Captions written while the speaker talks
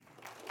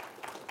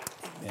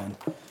Amen.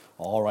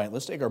 All right,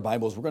 let's take our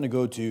Bibles. We're going to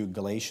go to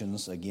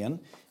Galatians again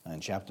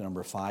in chapter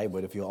number 5,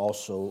 but if you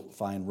also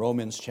find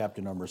Romans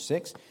chapter number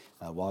 6,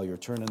 while you're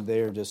turning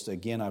there, just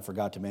again, I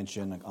forgot to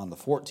mention on the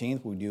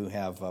 14th, we'll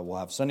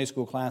have Sunday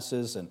school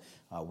classes, and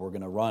we're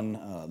going to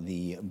run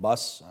the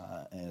bus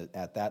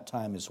at that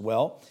time as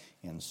well.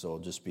 And so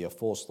just be a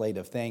full slate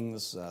of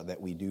things that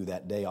we do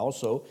that day.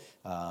 Also,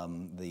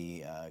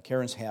 the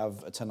Karens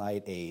have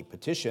tonight a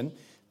petition.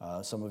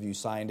 Some of you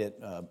signed it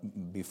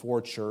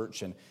before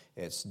church, and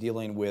it's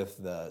dealing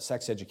with the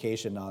sex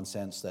education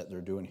nonsense that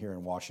they're doing here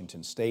in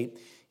Washington State.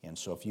 And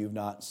so if you've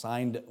not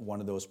signed one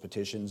of those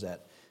petitions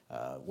at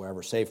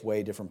wherever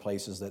Safeway, different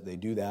places that they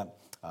do that,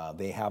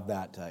 they have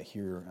that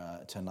here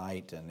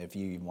tonight. And if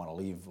you want to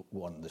leave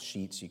one of the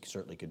sheets, you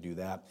certainly could do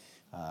that.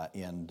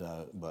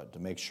 But to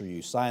make sure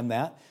you sign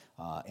that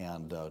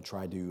and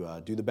try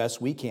to do the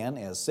best we can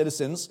as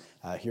citizens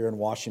here in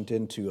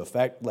Washington to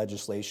affect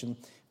legislation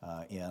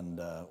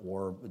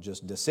or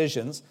just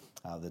decisions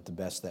that the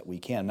best that we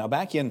can. Now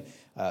back in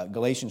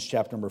Galatians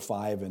chapter number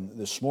 5, and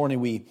this morning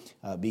we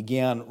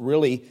began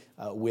really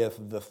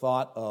with the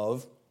thought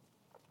of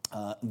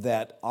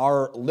that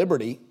our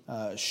liberty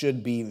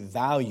should be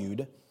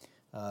valued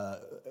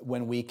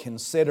when we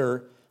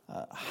consider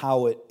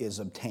how it is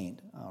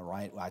obtained. All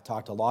right, I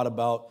talked a lot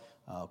about,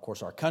 of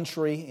course, our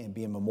country and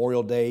being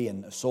Memorial Day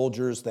and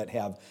soldiers that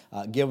have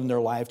given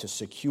their life to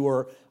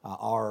secure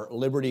our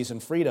liberties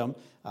and freedom.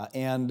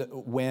 And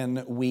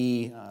when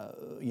we,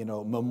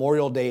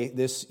 Memorial Day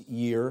this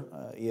year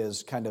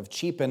is kind of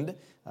cheapened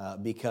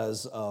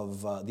because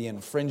of the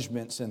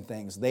infringements and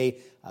things. They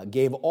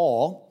gave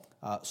all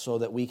so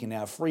that we can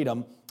have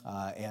freedom.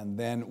 And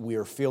then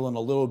we're feeling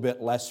a little bit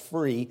less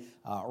free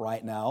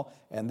right now.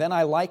 And then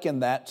I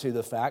liken that to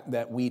the fact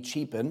that we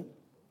cheapen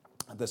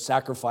the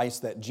sacrifice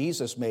that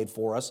Jesus made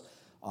for us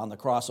on the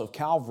cross of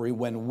Calvary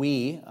when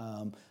we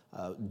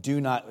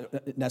do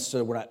not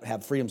necessarily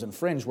have freedoms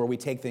infringed, where we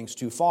take things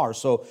too far.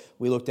 So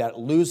we looked at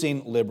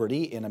losing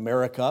liberty in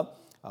America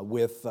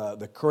with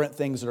the current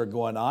things that are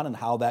going on and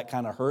how that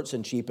kind of hurts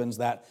and cheapens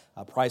that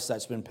price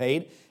that's been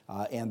paid.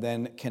 And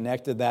then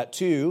connected that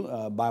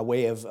to, by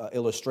way of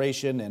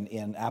illustration and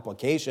in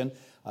application,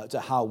 to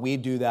how we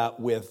do that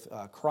with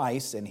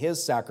Christ and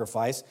His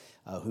sacrifice,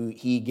 who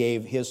He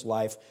gave His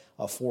life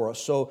for us.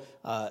 So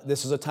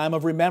this is a time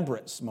of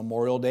remembrance.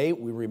 Memorial Day,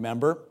 we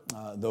remember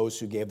those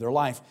who gave their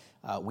life.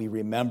 We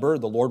remember,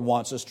 the Lord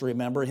wants us to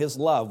remember His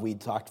love. We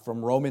talked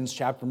from Romans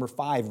chapter number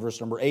 5, verse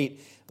number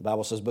 8. The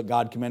Bible says, "But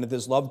God commendeth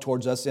His love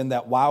towards us in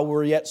that while we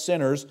were yet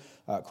sinners,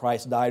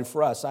 Christ died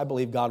for us." I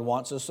believe God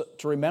wants us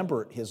to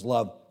remember His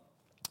love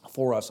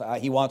for us.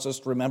 He wants us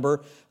to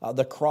remember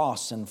the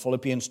cross. In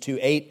Philippians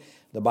 2:8,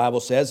 the Bible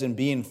says, "And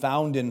being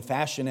found in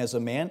fashion as a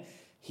man,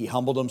 He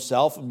humbled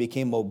Himself and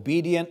became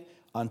obedient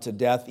unto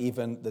death,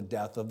 even the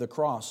death of the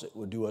cross." It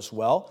would do us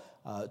well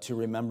to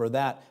remember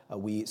that.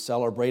 We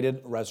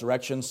celebrated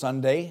Resurrection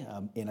Sunday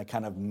in a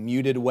kind of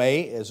muted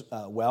way as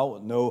well,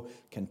 no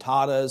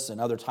cantatas and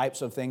other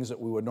types of things that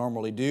we would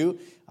normally do.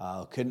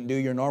 Couldn't do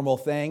your normal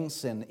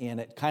things, and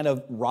it kind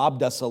of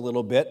robbed us a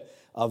little bit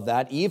of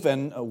that,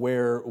 even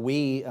where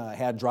we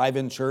had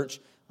drive-in church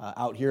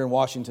out here in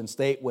Washington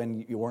State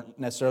when you weren't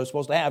necessarily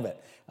supposed to have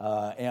it,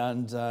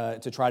 and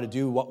to try to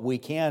do what we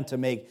can to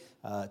make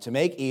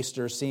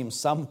Easter seem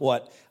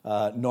somewhat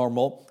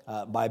normal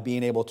by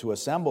being able to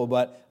assemble.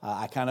 But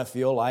I kind of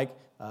feel like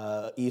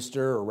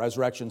Easter or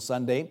Resurrection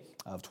Sunday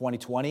of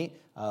 2020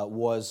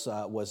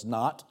 was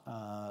not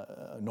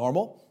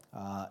normal,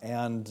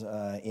 and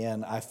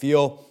I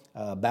feel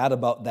bad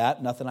about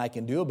that. Nothing I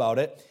can do about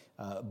it.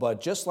 But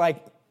just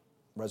like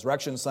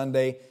Resurrection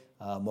Sunday,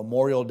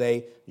 Memorial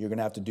Day, you're going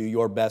to have to do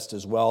your best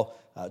as well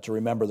to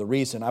remember the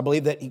reason. I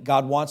believe that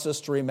God wants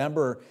us to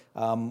remember,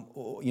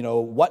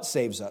 what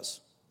saves us.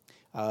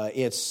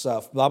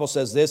 The Bible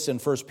says this in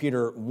 1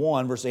 Peter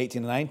 1, verse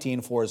 18 and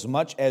 19, "For as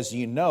much as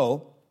you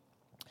know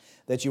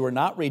that you were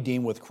not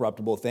redeemed with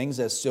corruptible things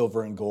as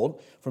silver and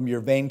gold from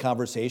your vain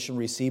conversation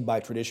received by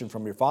tradition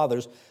from your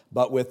fathers,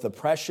 but with the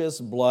precious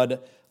blood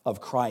of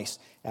Christ,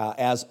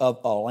 as of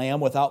a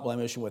lamb without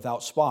blemish and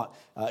without spot."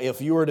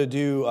 If you were to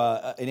do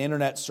an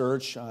internet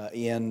search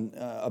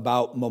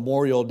about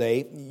Memorial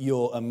Day,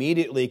 you'll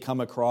immediately come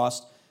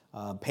across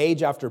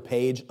page after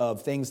page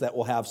of things that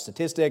will have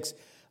statistics,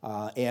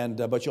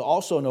 but you'll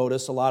also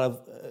notice a lot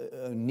of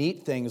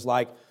neat things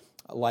like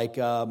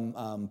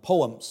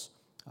poems,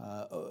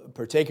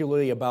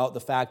 particularly about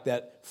the fact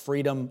that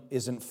freedom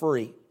isn't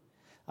free,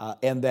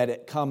 and that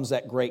it comes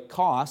at great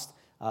cost.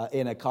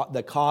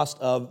 The cost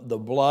of the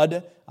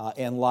blood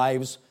and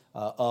lives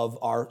of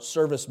our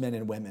servicemen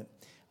and women.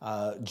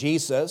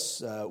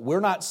 Jesus,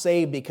 we're not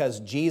saved because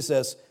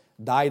Jesus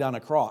died on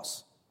a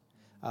cross.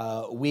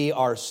 We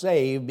are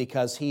saved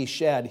because He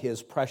shed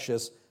His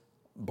precious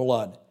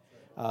blood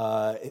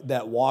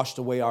that washed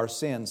away our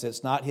sins.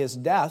 It's not His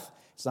death.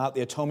 It's not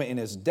the atonement in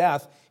His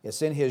death.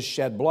 It's in His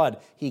shed blood.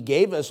 He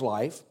gave His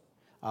life.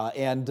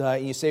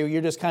 You say, well,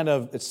 you're just kind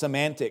of, it's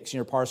semantics,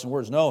 you're parsing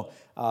words. No,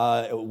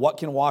 what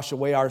can wash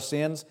away our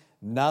sins?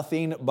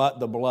 Nothing but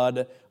the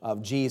blood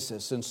of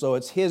Jesus. And so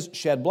it's His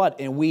shed blood.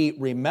 And we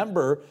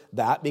remember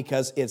that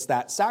because it's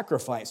that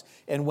sacrifice.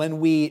 And when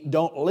we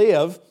don't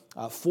live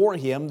for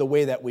Him the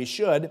way that we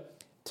should,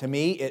 to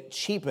me, it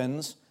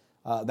cheapens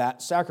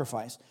that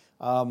sacrifice.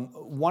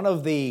 One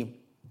of the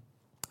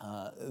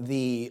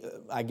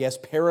I guess,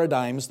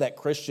 paradigms that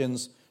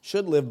Christians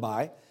should live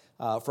by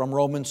from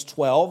Romans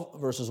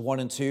 12, verses 1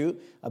 and 2,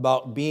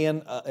 about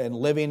being a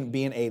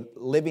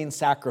living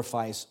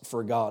sacrifice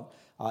for God.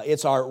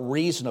 It's our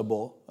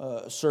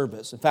reasonable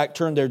service. In fact,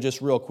 turn there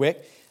just real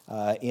quick,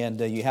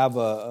 and you have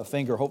a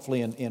finger,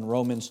 hopefully, in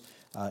Romans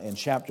in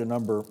chapter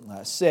number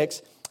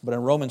 6. But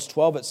in Romans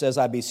 12, it says,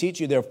 I beseech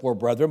you, therefore,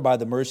 brethren, by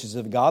the mercies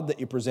of God, that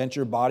you present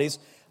your bodies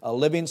a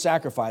living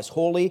sacrifice,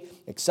 holy,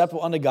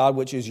 acceptable unto God,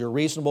 which is your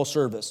reasonable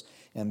service.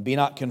 And be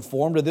not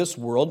conformed to this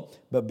world,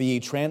 but be ye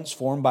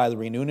transformed by the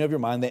renewing of your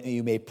mind, that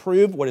you may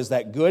prove what is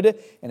that good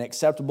and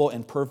acceptable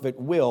and perfect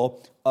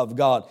will of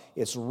God.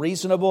 It's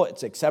reasonable,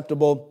 it's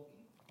acceptable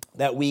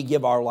that we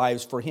give our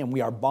lives for Him.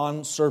 We are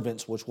bond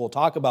servants, which we'll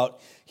talk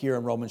about here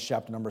in Romans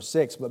chapter number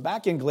 6. But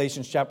back in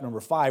Galatians chapter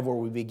number 5, where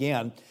we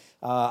began,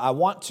 I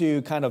want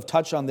to kind of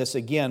touch on this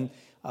again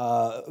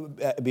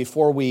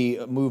before we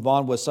move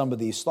on with some of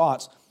these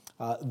thoughts.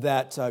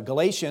 That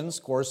Galatians,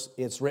 of course,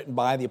 it's written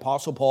by the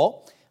Apostle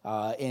Paul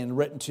and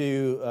written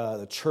to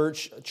the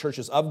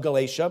churches of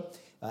Galatia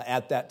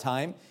at that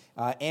time.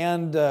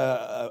 And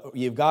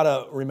you've got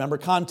to remember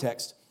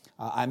context.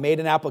 I made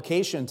an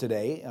application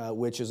today,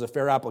 which is a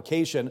fair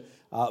application,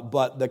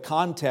 but the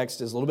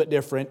context is a little bit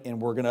different, and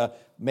we're going to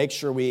make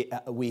sure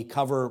we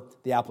cover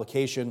the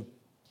application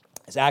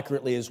as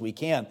accurately as we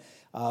can.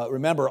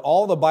 Remember,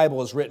 all the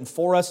Bible is written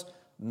for us,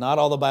 not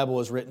all the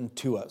Bible is written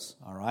to us,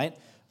 all right?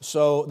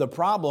 So the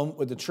problem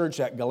with the church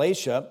at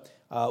Galatia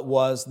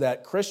was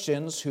that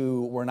Christians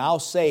who were now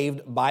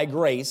saved by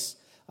grace,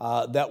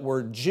 that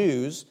were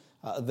Jews,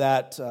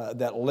 that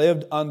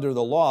lived under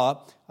the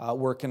law,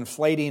 were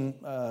conflating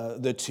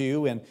the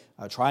two and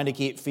trying to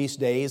keep feast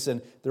days.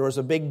 And there was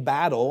a big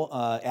battle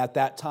at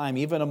that time,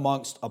 even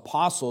amongst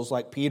apostles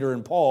like Peter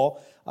and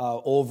Paul,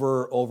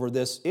 over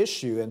this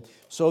issue. And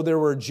so there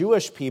were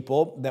Jewish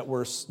people that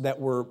were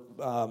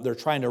they're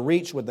trying to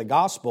reach with the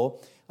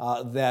gospel,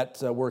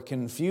 that were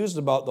confused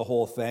about the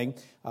whole thing.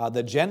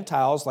 The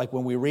Gentiles, like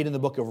when we read in the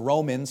book of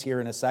Romans here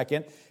in a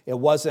second, it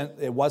wasn't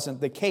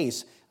the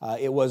case.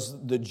 It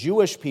was the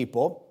Jewish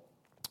people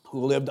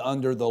who lived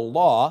under the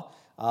law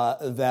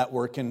that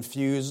were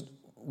confused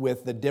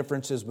with the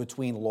differences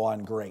between law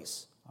and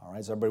grace. All right,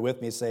 is everybody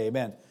with me? Say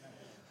amen.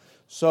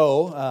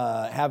 So,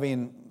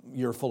 having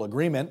your full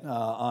agreement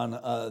on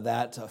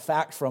that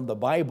fact from the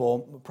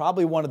Bible,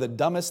 probably one of the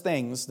dumbest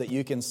things that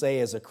you can say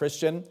as a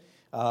Christian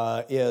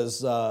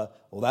is, well,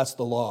 that's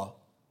the law.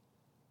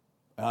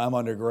 I'm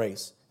under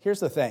grace. Here's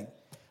the thing.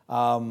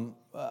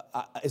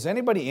 Is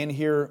anybody in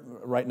here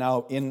right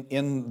now,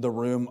 in the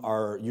room,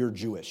 you're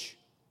Jewish?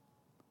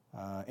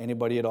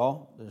 Anybody at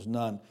all? There's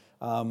none.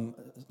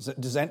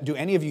 Do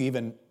any of you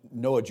even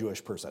know a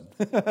Jewish person?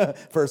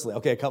 Personally,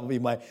 okay, a couple of you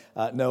might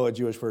know a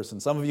Jewish person.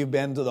 Some of you have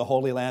been to the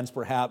Holy Lands,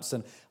 perhaps,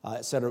 and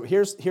et cetera.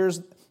 Here's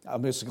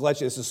I'm just going to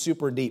let you. This is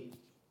super deep.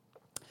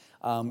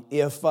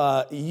 If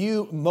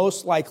you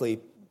most likely,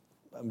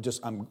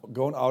 I'm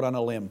going out on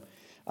a limb.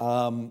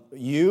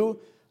 You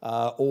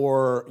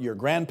or your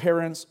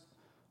grandparents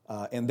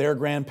and their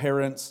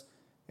grandparents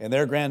and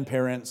their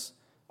grandparents,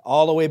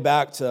 all the way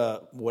back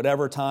to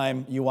whatever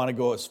time you want to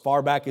go, as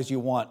far back as you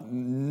want,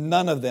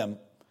 none of them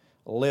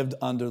lived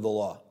under the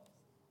law.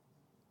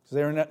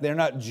 They're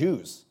not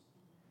Jews.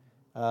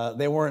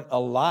 They weren't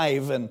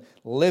alive and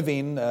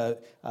living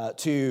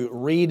to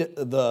read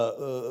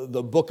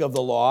the book of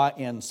the law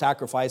and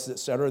sacrifices,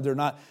 etc. They're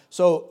not.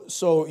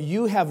 So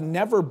you have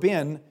never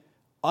been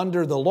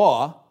under the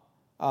law,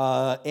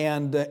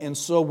 and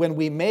so when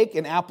we make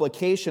an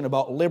application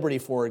about liberty,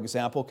 for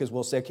example, because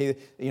we'll say, okay,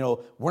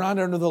 we're not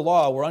under the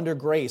law, we're under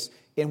grace,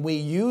 and we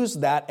use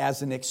that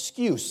as an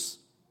excuse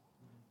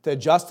to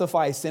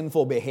justify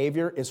sinful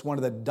behavior, it's one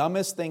of the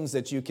dumbest things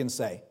that you can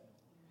say.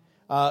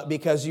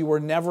 Because you were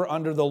never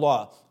under the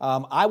law.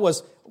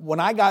 When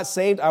I got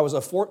saved, I was a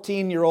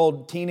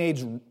 14-year-old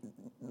teenage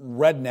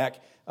redneck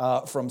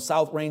from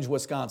South Range,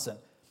 Wisconsin.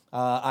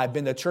 I've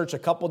been to church a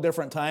couple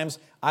different times.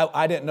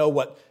 I didn't know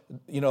what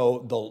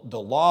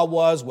the law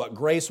was, what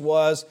grace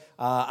was.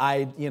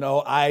 I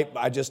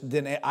just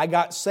didn't. I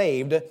got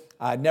saved.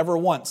 I never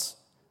once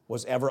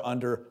was ever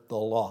under the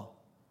law.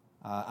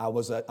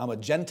 I'm a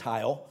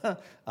Gentile,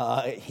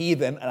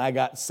 heathen, and I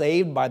got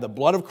saved by the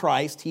blood of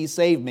Christ. He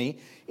saved me.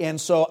 And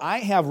so I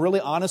have really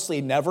honestly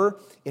never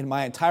in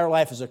my entire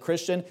life as a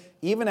Christian,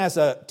 even as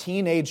a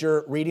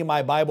teenager reading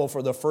my Bible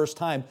for the first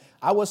time,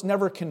 I was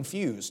never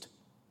confused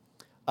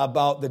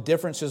about the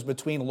differences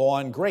between law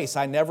and grace.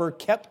 I never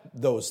kept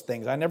those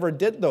things. I never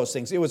did those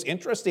things. It was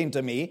interesting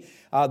to me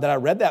that I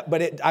read that,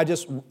 but it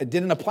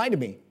didn't apply to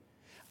me.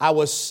 I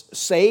was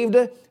saved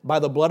by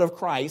the blood of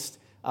Christ,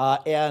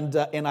 and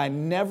I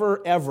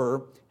never,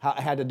 ever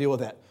had to deal with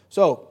that.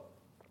 So,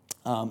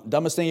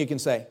 dumbest thing you can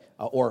say.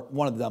 or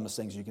one of the dumbest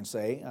things you can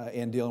say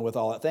in dealing with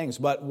all that things.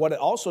 But what it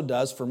also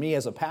does for me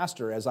as a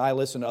pastor, as I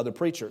listen to other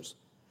preachers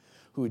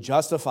who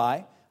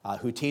justify,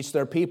 who teach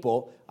their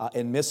people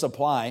and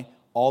misapply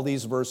all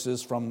these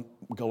verses from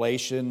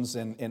Galatians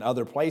and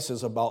other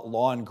places about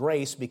law and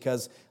grace,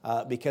 because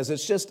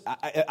it's just,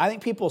 I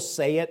think people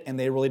say it and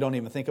they really don't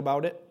even think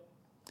about it,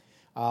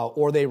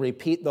 or they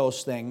repeat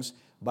those things.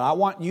 But I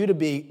want you to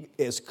be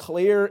as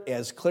clear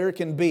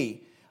can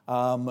be.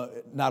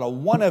 Not a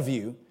one of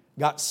you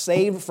got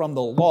saved from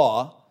the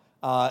law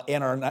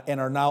and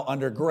are now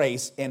under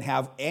grace and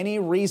have any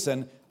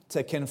reason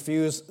to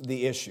confuse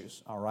the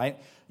issues, all right?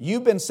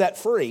 You've been set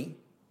free,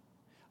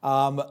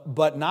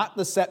 but not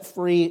the set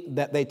free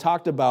that they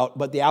talked about,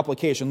 but the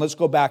application. Let's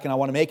go back, and I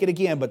want to make it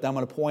again, but I'm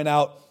going to point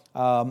out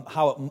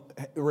how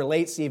it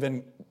relates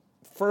even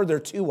further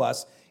to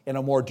us in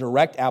a more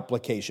direct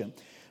application.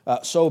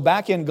 So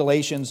back in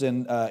Galatians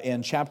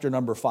in chapter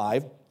number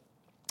 5,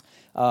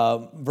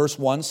 verse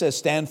 1 says,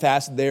 "Stand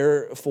fast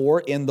therefore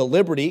in the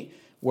liberty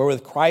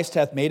wherewith Christ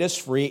hath made us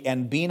free,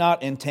 and be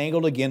not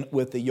entangled again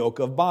with the yoke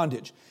of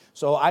bondage."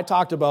 So I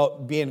talked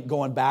about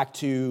going back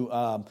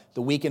to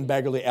the weak and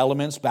beggarly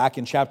elements back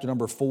in chapter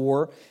number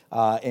 4,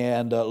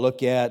 and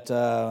look at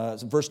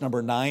verse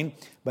number 9.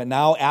 "But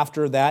now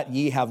after that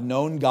ye have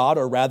known God,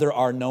 or rather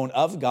are known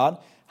of God,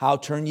 how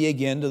turn ye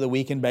again to the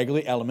weak and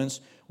beggarly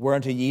elements,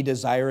 whereunto ye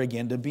desire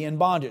again to be in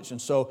bondage?"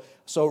 And so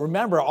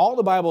remember, all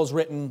the Bible is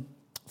written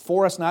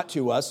for us, not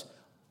to us.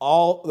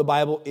 All the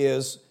Bible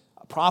is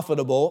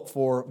profitable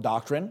for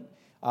doctrine.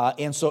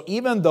 And so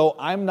even though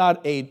I'm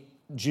not a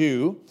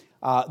Jew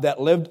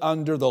that lived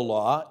under the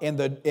law,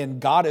 and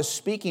God is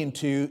speaking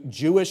to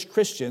Jewish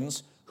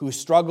Christians who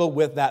struggle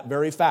with that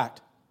very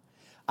fact,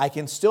 I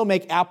can still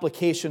make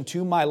application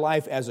to my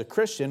life as a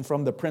Christian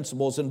from the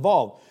principles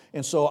involved.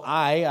 And so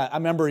I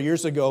remember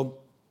years ago,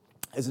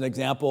 as an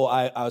example,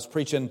 I was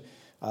preaching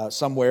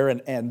somewhere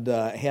and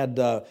had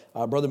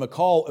Brother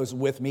McCall was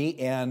with me,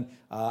 and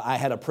I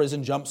had a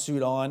prison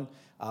jumpsuit on,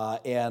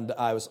 and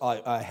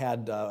I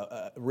had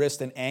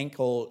wrist and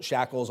ankle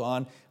shackles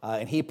on,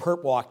 and he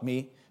perp walked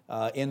me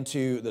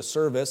into the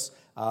service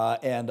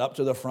and up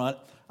to the front,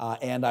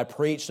 and I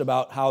preached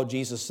about how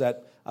Jesus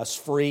set us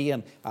free,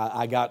 and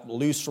I got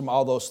loose from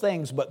all those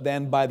things. But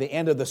then by the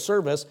end of the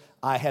service,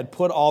 I had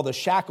put all the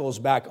shackles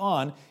back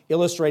on,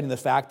 illustrating the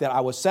fact that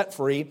I was set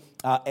free,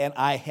 and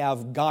I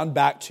have gone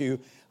back to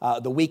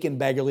the weak and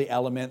beggarly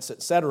elements,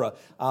 etc.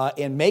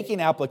 In making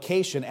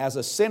application, as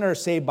a sinner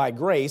saved by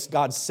grace,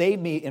 God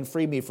saved me and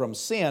freed me from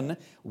sin.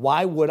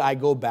 Why would I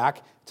go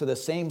back to the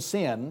same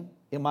sin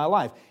in my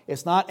life?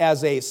 It's not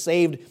as a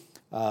saved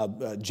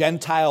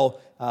Gentile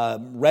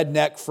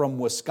redneck from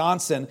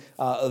Wisconsin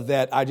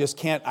that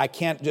I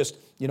can't just,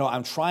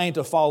 I'm trying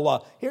to follow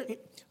law. Here,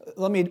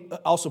 let me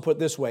also put it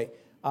this way.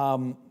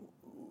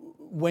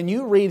 When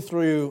you read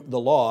through the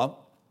law,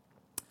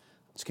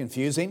 it's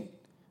confusing,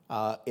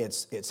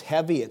 it's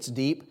heavy, it's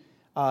deep,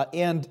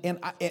 and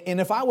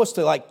if I was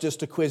to just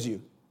to quiz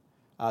you,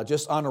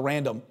 just on a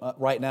random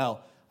right now,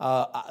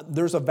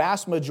 there's a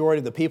vast majority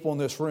of the people in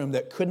this room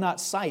that could not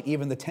cite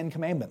even the Ten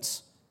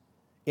Commandments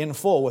in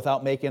full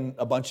without making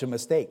a bunch of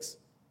mistakes.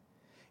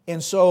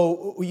 And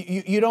so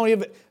we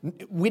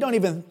don't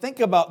even think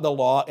about the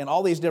law and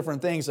all these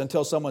different things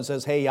until someone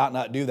says, "Hey, you ought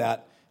not do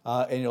that,"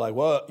 and you're like,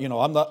 "Well,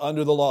 I'm not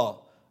under the law.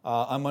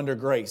 I'm under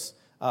grace."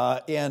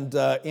 And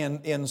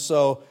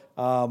so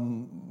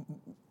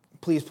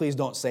please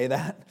don't say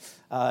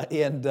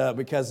that,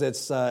 because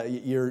it's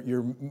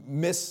you're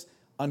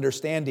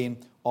misunderstanding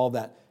all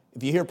that.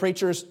 If you hear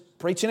preachers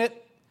preaching it,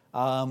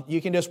 you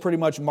can just pretty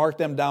much mark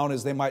them down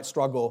as they might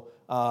struggle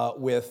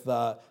with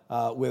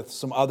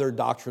some other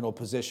doctrinal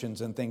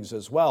positions and things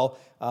as well,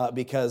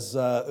 because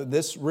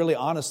this really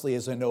honestly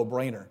is a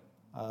no-brainer.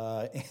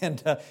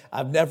 And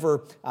I've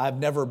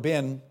never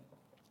been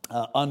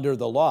under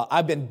the law.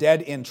 I've been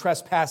dead in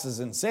trespasses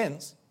and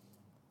sins,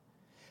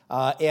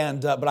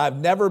 but I've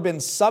never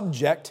been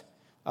subject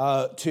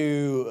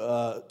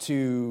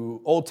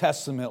to Old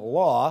Testament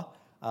law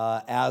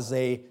as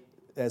a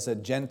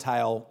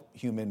Gentile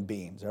human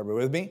being. Is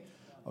everybody with me?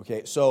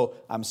 Okay, so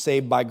I'm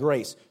saved by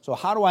grace. So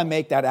how do I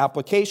make that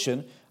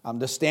application?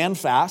 To stand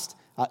fast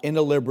in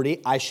the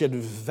liberty, I should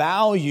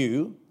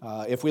value,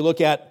 if we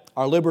look at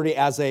our liberty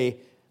as a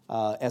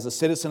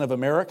citizen of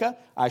America,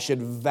 I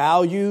should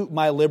value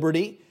my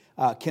liberty,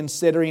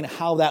 considering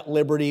how that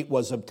liberty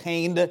was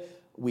obtained.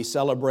 We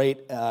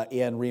celebrate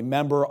and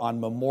remember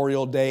on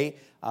Memorial Day,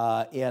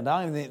 and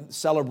I don't even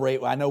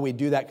celebrate. I know we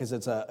do that because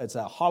it's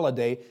a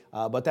holiday,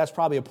 but that's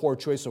probably a poor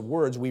choice of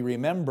words. We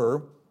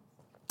remember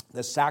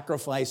the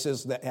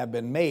sacrifices that have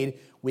been made.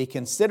 We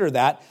consider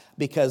that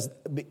because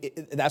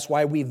that's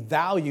why we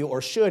value,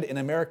 or should in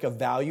America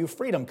value,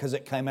 freedom, because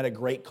it came at a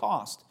great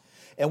cost.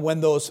 And when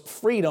those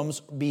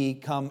freedoms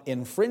become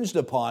infringed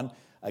upon,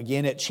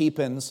 again, it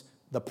cheapens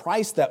the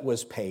price that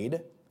was paid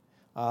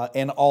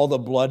and all the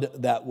blood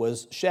that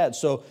was shed.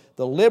 So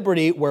the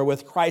liberty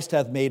wherewith Christ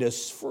hath made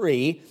us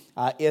free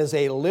is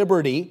a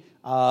liberty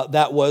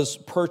that was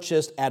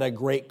purchased at a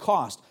great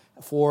cost.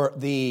 for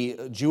the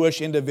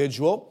Jewish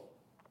individual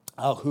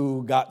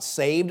who got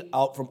saved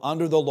out from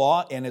under the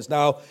law and is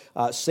now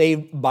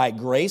saved by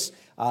grace.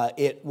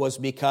 It was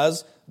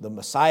because the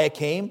Messiah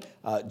came,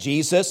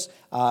 Jesus,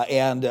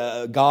 and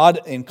God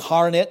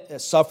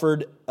incarnate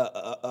suffered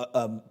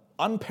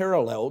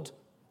unparalleled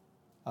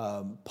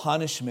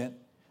punishment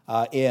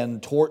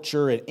in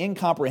torture and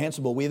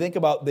incomprehensible. We think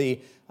about the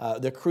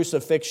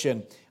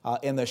crucifixion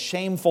and the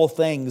shameful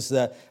things,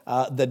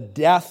 the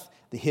death,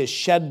 his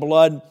shed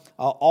blood,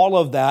 all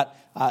of that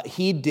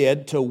he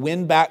did to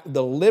win back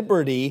the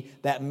liberty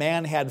that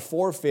man had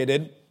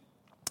forfeited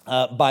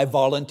by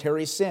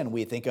voluntary sin.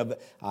 We think of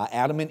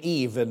Adam and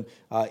Eve and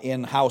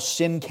in how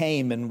sin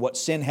came and what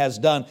sin has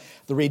done.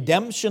 The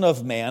redemption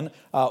of man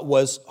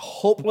was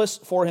hopeless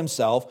for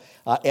himself,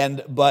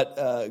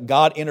 but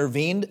God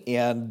intervened,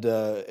 and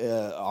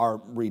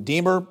our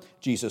Redeemer,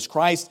 Jesus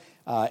Christ,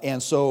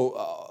 and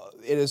so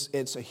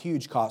it's a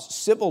huge cost.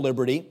 Civil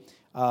liberty,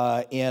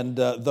 and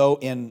though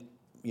an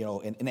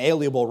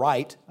inalienable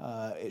right,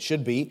 it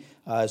should be,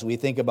 as we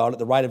think about it,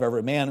 the right of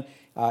every man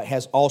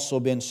has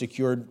also been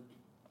secured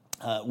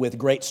with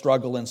great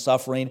struggle and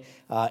suffering,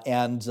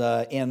 and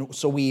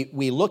so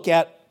we look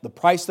at the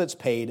price that's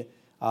paid,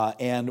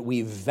 and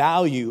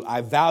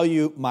I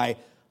value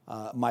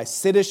my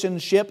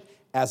citizenship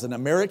as an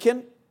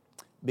American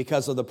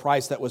because of the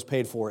price that was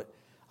paid for it.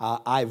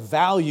 I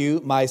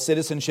value my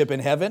citizenship in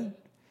heaven,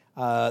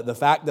 the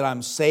fact that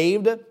I'm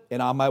saved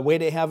and on my way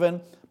to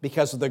heaven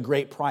because of the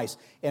great price,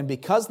 and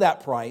because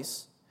that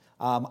price,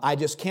 I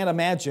just can't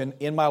imagine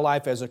in my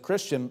life as a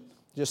Christian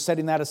just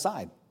setting that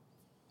aside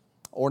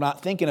or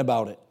not thinking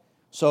about it.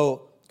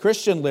 So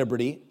Christian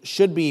liberty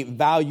should be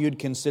valued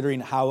considering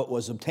how it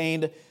was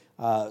obtained.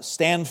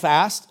 Stand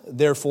fast,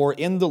 therefore,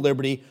 in the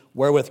liberty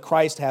wherewith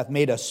Christ hath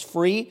made us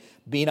free.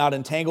 Be not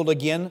entangled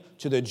again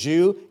to the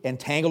Jew,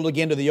 entangled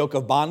again to the yoke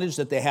of bondage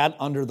that they had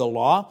under the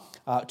law.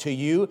 To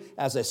you,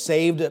 as a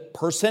saved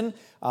person,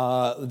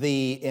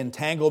 the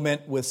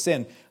entanglement with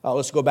sin.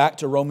 Let's go back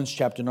to Romans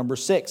chapter number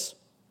 6.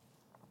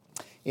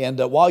 And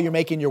while you're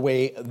making your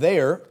way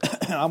there,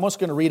 I'm just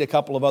going to read a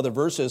couple of other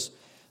verses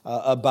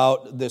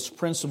about this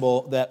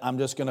principle that I'm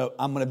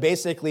going to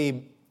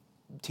basically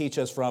teach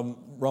us from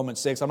Romans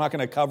 6. I'm not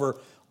going to cover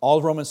all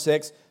of Romans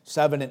 6,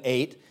 7, and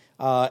 8,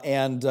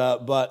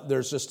 but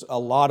there's just a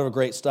lot of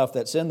great stuff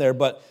that's in there.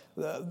 But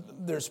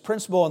there's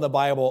principle in the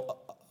Bible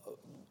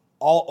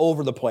all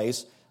over the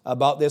place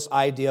about this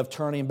idea of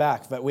turning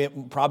back. But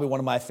probably one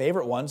of my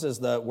favorite ones is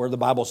where the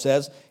Bible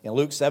says in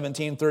Luke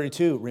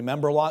 17:32,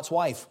 remember Lot's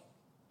wife.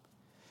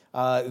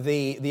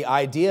 The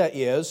idea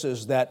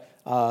is that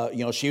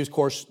she was, of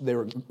course,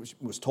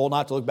 was told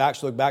not to look back.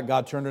 She looked back.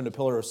 God turned her into a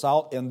pillar of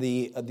salt. And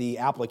the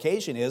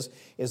application is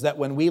that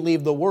when we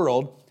leave the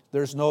world,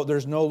 there's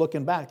no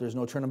looking back. There's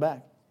no turning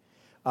back.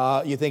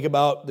 You think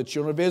about the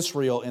children of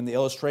Israel in the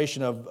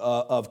illustration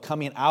of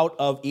coming out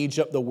of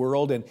Egypt, the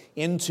world, and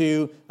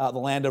into the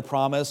land of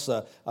promise,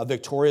 a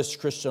victorious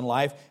Christian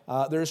life.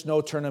 There's no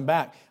turning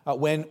back.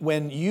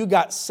 When you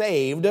got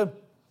saved,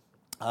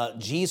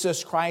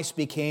 Jesus Christ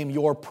became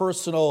your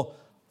personal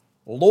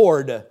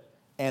Lord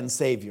and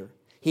Savior.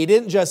 He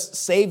didn't just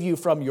save you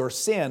from your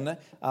sin,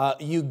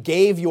 you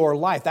gave your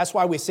life. That's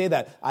why we say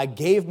that, I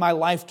gave my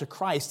life to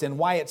Christ, and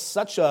why it's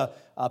such a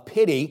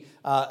pity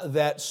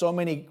that so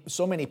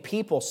many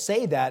people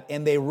say that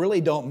and they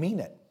really don't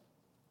mean it.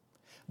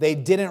 They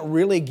didn't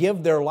really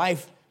give their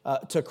life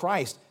to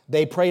Christ.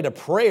 They prayed a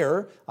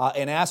prayer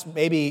and asked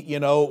maybe,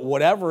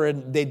 whatever,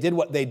 and they did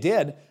what they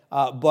did,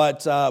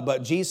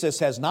 but Jesus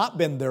has not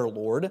been their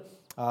Lord.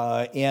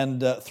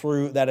 And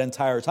through that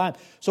entire time.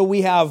 So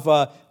we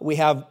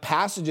have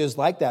passages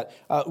like that.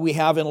 We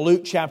have in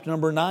Luke chapter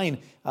number 9,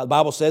 the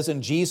Bible says,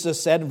 and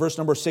Jesus said in verse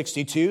number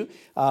 62,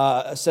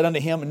 said unto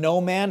him,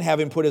 no man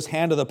having put his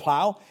hand to the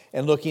plow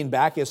and looking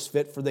back is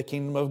fit for the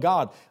kingdom of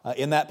God.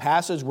 In that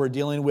passage, we're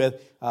dealing with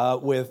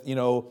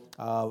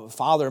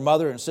father,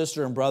 mother, and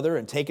sister and brother,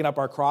 and taking up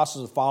our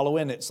crosses and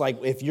following. It's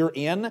like if you're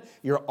in,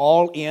 you're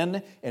all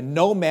in, and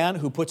no man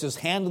who puts his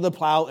hand to the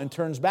plow and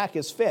turns back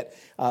is fit.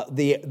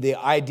 The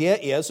idea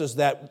is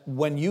that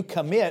when you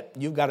commit,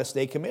 you've got to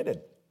stay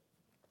committed.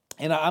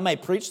 And I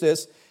might preach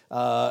this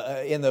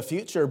in the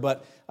future,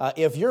 but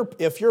if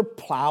you're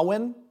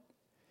plowing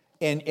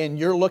and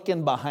you're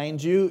looking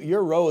behind you,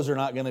 your rows are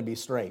not going to be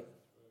straight.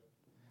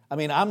 I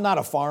mean, I'm not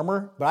a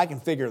farmer, but I can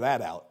figure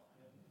that out.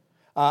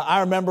 I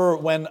remember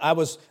when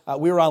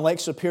we were on Lake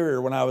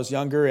Superior when I was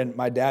younger, and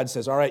my dad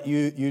says, all right,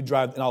 you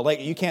drive,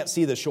 you can't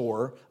see the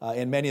shore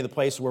in many of the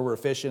places where we're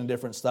fishing and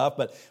different stuff,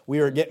 but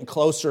we were getting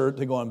closer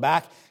to going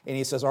back, and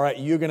he says, all right,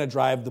 you're going to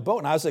drive the boat,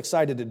 and I was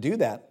excited to do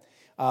that.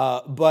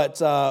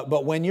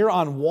 But when you're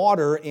on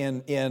water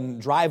in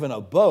driving a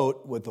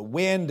boat with the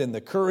wind and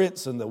the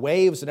currents and the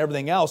waves and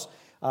everything else,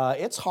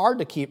 it's hard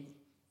to keep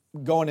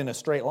going in a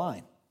straight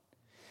line.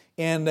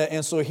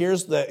 And so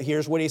here's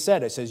what he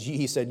said.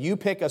 He said, you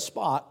pick a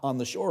spot on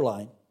the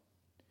shoreline,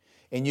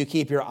 and you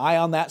keep your eye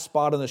on that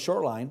spot on the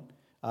shoreline,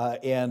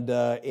 and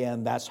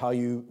that's how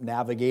you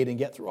navigate and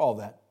get through all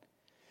that.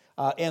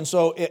 And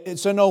so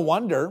it's no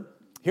wonder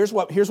Here's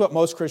what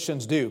most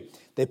Christians do.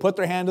 They put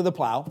their hand to the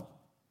plow.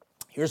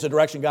 Here's the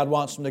direction God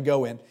wants them to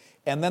go in.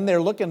 And then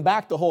they're looking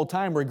back the whole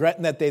time,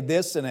 regretting that they did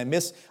this, and I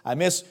miss,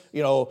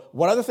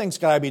 what other things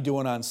could I be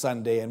doing on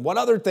Sunday? And what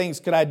other things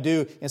could I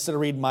do instead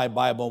of reading my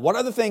Bible? What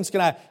other things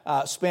can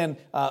I spend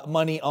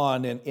money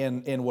on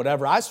in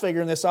whatever? I was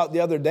figuring this out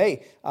the other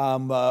day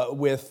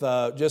with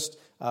just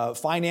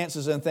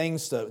finances and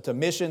things to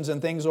missions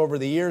and things over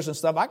the years and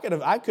stuff. I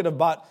could have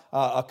bought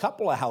a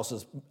couple of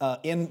houses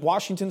in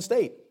Washington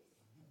State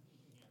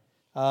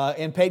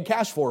and paid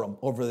cash for them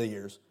over the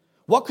years.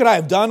 What could I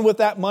have done with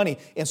that money?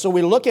 And so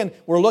we're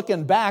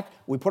looking back.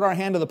 We put our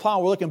hand to the plow.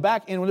 We're looking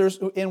back, and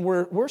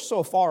we're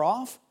so far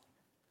off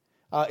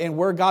in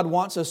where God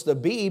wants us to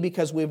be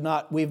because we've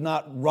not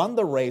run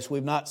the race.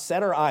 We've not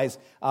set our eyes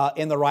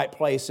in the right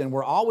place, and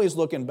we're always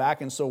looking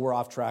back, and so we're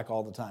off track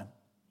all the time.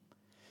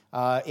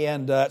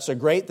 And it's a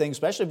great thing,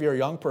 especially if you're a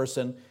young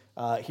person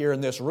here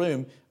in this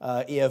room.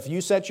 If you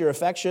set your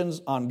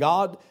affections on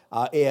God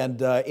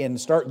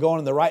and start going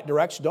in the right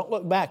direction, don't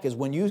look back, because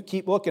when you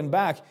keep looking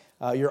back,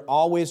 you're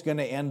always going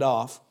to end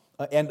up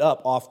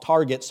off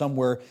target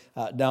somewhere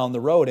down the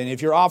road. And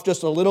if you're off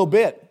just a little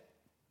bit,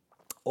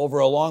 over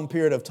a long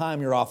period of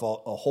time, you're off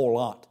a whole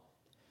lot.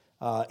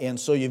 And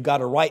so you've got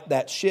to right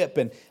that ship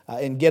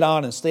and get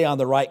on and stay on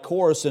the right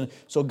course. And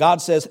so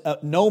God says,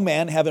 no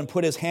man having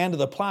put his hand to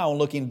the plow and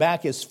looking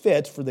back is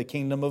fit for the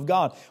kingdom of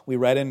God. We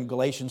read in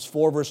Galatians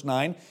 4 verse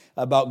 9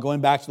 about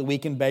going back to the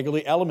weak and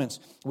beggarly elements.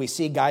 We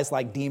see guys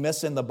like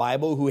Demas in the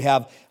Bible who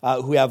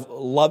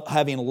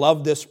having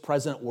loved this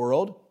present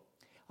world,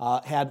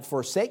 had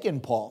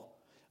forsaken Paul.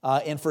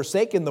 And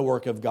forsaken the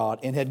work of God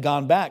and had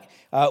gone back.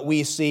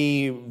 We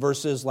see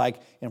verses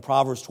like in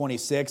Proverbs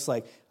 26,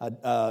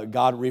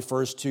 God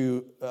refers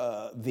to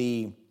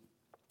the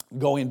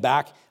going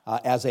back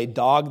as a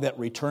dog that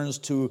returns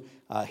to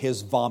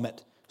his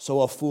vomit,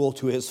 so a fool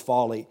to his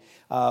folly.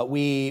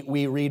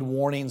 We read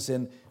warnings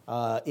in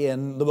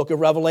the book of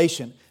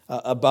Revelation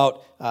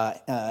about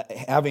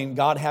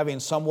God having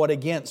somewhat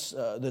against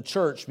the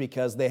church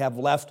because they have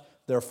left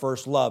their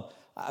first love.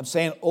 I'm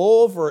saying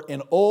over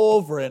and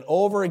over and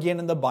over again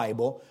in the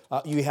Bible,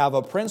 you have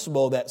a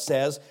principle that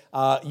says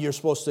you're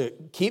supposed to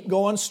keep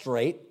going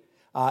straight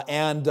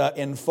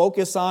and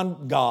focus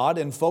on God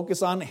and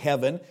focus on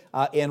heaven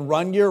and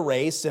run your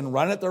race and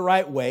run it the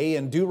right way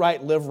and do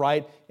right, live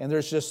right, and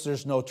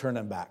there's no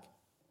turning back.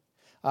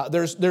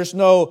 There's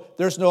no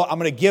I'm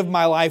going to give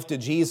my life to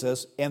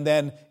Jesus and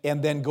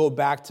then go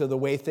back to the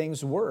way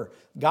things were.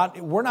 God,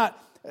 we're not.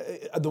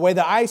 The way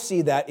that I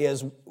see that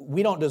is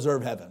we don't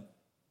deserve heaven.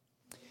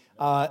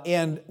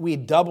 And we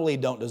doubly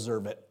don't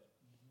deserve it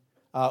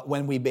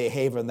when we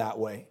behave in that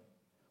way.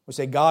 We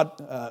say,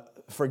 God,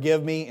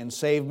 forgive me and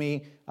save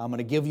me. I'm going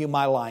to give you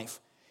my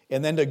life.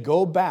 And then to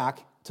go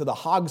back to the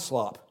hog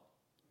slop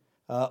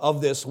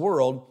of this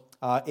world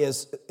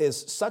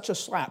is such a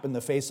slap in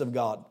the face of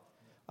God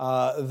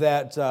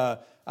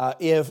that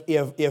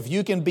if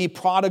you can be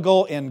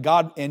prodigal and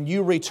God and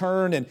you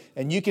return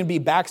and you can be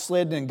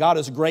backslidden and God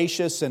is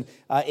gracious and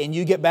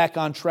you get back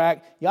on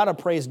track, you ought to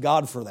praise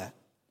God for that.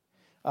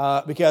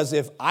 Because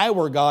if I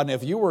were God and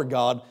if you were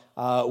God,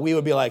 we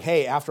would be like,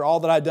 hey, after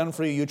all that I've done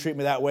for you, you treat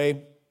me that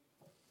way.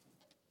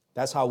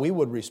 That's how we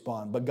would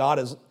respond. But God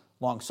is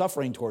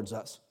long-suffering towards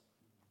us.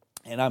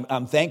 And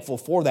I'm thankful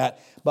for that.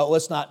 But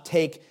let's not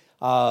take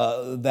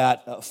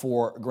that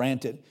for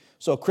granted.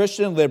 So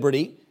Christian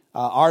liberty,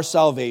 our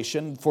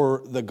salvation,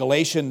 for the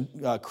Galatian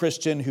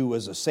Christian who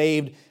was a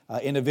saved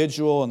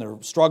individual and they're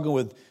struggling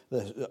with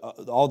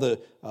all the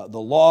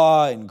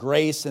law and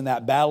grace and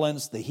that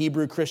balance, the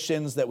Hebrew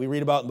Christians that we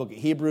read about in the book of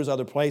Hebrews,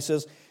 other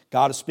places,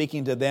 God is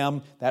speaking to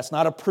them. That's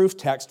not a proof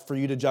text for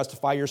you to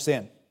justify your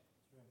sin.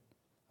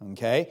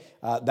 Okay?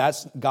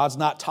 God's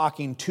not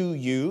talking to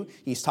you.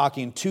 He's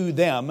talking to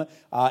them.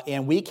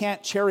 And we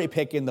can't cherry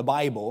pick in the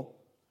Bible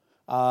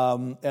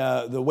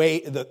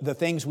the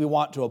things we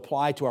want to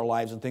apply to our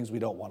lives and things we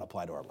don't want to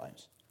apply to our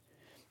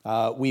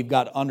lives. We've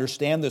got to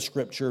understand the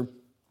Scripture.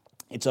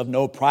 It's of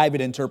no private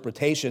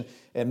interpretation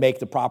and make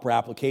the proper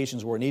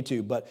applications where we need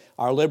to. But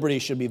our liberty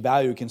should be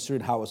valued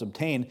considered how it was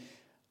obtained.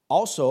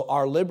 Also,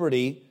 our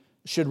liberty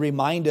should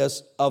remind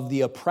us of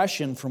the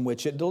oppression from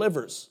which it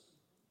delivers.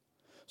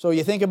 So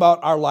you think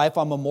about our life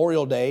on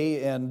Memorial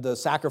Day and the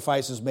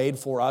sacrifices made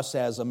for us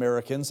as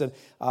Americans,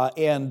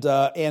 and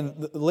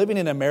living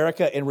in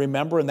America and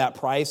remembering that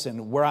price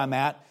and where I'm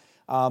at.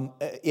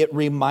 It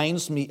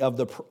reminds me of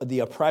the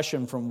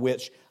oppression from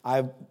which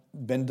I've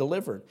been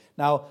delivered.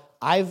 Now,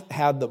 I've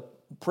had the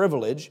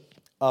privilege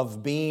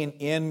of being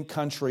in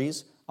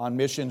countries on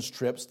missions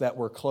trips that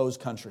were closed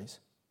countries.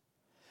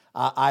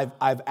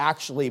 I've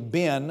actually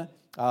been,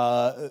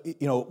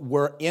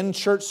 we're in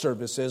church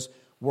services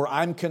where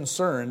I'm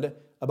concerned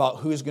about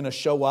who's going to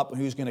show up,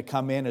 who's going to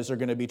come in, is there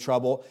going to be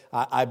trouble.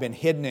 I've been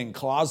hidden in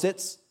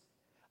closets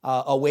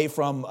away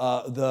from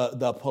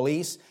the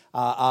police.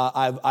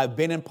 I've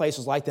been in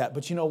places like that.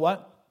 But you know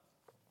what?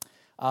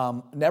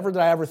 Never did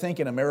I ever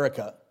think in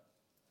America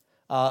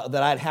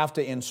that I'd have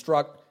to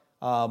instruct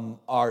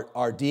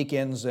our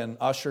deacons and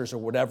ushers or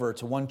whatever,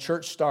 to when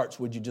church starts,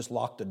 would you just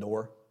lock the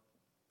door?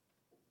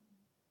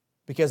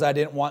 Because I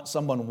didn't want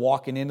someone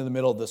walking into the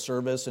middle of the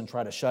service and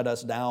try to shut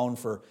us down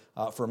for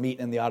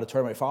meeting in the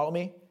auditorium. You follow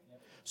me?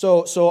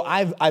 So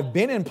I've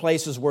been in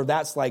places where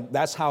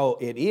that's how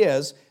it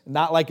is,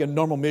 not like a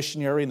normal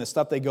missionary and the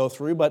stuff they go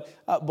through, but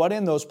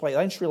in those places,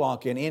 in Sri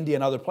Lanka and India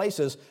and other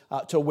places,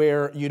 to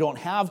where you don't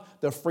have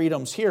the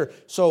freedoms here.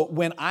 So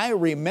when I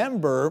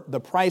remember the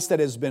price that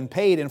has been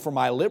paid and for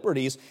my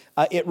liberties,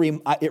 it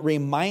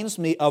reminds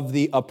me of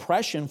the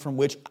oppression from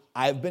which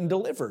I've been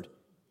delivered.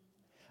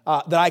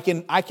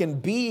 That I can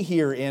be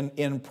here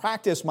and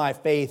practice my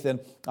faith and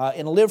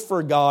live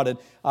for God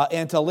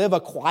and to live a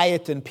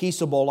quiet and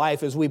peaceable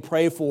life as we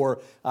pray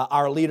for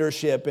our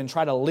leadership and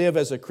try to live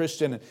as a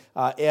Christian.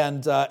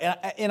 And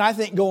I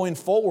think going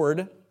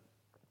forward,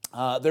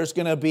 there's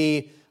going to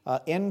be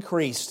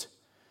increased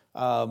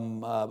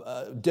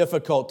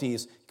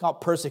difficulties,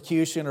 called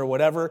persecution or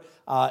whatever.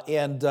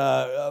 And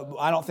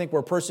I don't think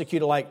we're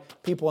persecuted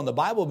like people in the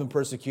Bible have been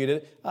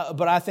persecuted,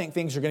 but I think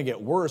things are going to get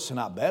worse and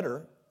not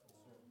better.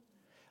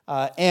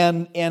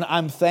 And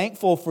I'm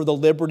thankful for the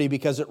liberty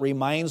because it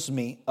reminds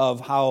me of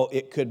how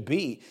it could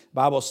be. The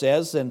Bible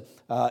says,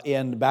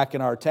 and back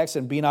in our text,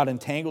 and be not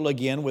entangled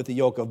again with the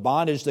yoke of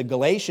bondage. The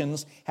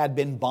Galatians had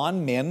been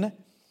bondmen.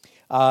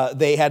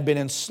 They had been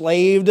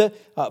enslaved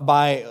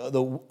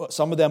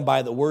some of them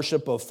by the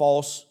worship of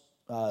false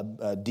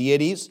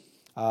deities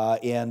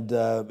and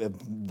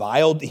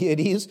vile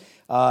deities.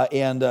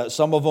 And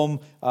some of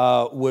them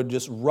would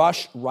just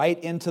rush right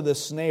into the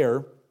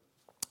snare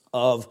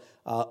of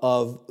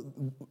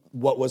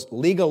what was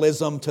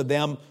legalism to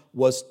them,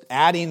 was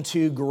adding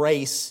to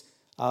grace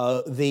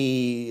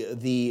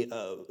the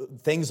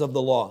things of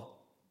the law.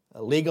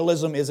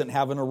 Legalism isn't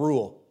having a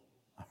rule,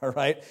 all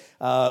right?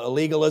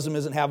 Legalism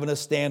isn't having a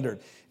standard.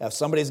 If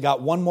somebody's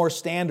got one more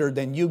standard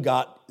than you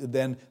got,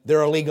 then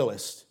they're a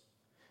legalist.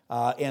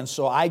 And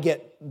so I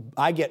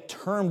get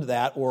termed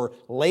that or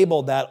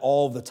labeled that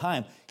all the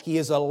time. He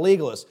is a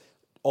legalist.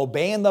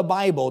 Obeying the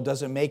Bible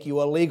doesn't make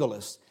you a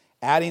legalist.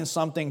 Adding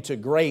something to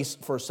grace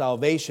for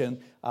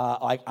salvation,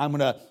 like I'm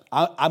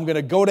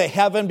gonna go to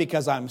heaven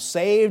because I'm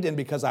saved and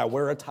because I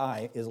wear a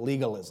tie, is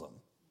legalism.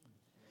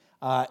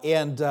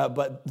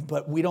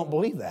 But we don't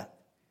believe that.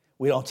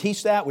 We don't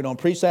teach that. We don't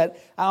preach that.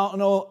 I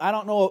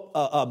don't know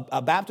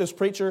a Baptist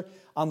preacher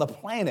on the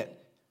planet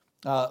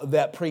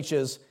that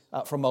preaches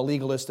from a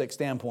legalistic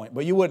standpoint.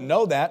 But you wouldn't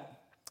know that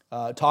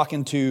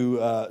talking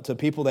to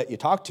people that you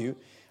talk to.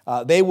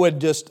 They would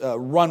just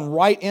run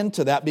right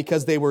into that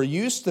because they were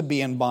used to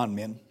being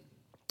bondmen.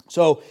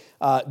 So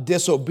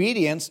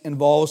disobedience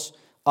involves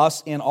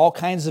us in all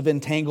kinds of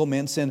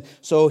entanglements. And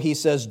so he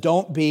says,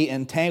 don't be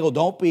entangled,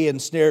 don't be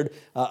ensnared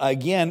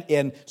again.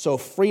 And so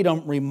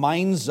freedom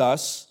reminds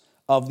us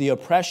of the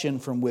oppression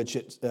from which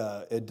it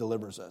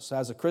delivers us.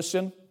 As a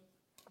Christian,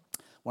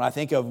 when I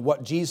think of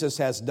what Jesus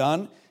has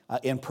done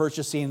in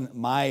purchasing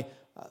my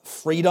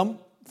freedom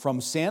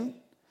from sin,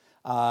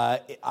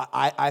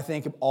 I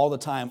think all the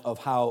time of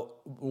how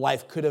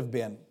life could have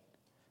been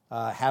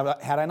had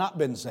I not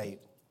been saved.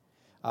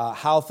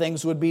 How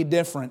things would be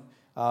different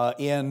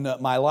in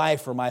my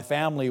life or my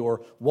family,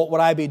 or what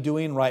would I be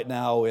doing right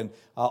now, and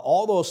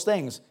all those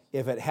things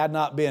if it had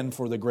not been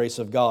for the grace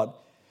of God.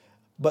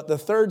 But the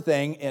third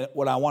thing, and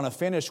what I want to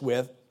finish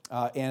with,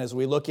 and as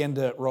we look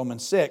into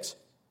Romans 6,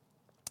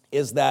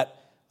 is that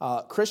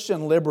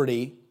Christian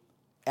liberty,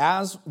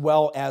 as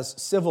well as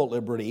civil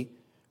liberty,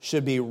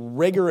 should be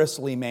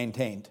rigorously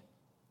maintained.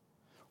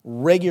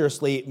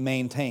 Rigorously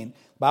maintained.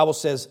 The Bible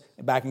says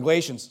back in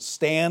Galatians,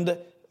 stand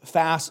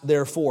fast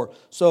therefore.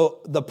 So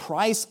the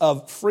price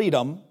of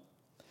freedom,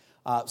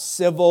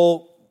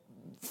 civil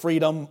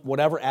freedom,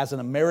 whatever, as an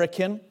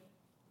American,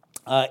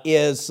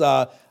 is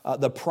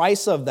the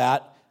price of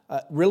that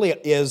really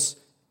is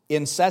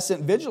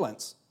incessant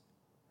vigilance.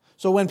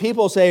 So when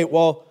people say,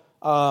 well,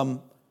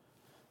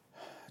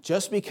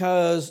 just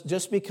because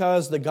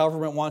the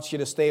government wants you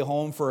to stay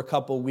home for a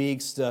couple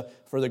weeks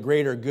for the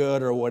greater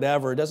good or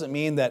whatever, it doesn't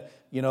mean that,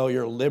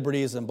 your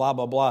liberties and blah,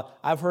 blah, blah.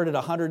 I've heard it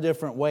 100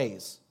 different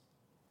ways.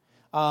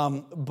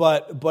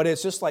 But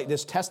it's just like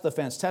this test the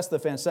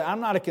fence. I'm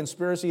not a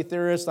conspiracy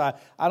theorist. I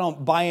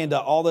don't buy into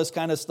all this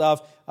kind of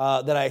stuff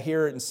that I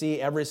hear and see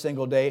every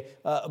single day.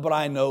 But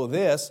I know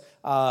this,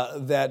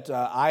 that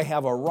I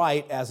have a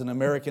right as an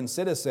American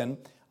citizen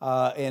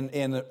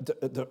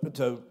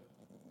to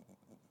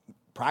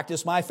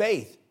practice my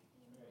faith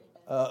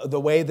the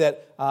way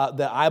that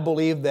I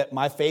believe that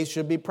my faith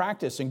should be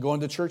practiced, and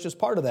going to church is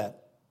part of that.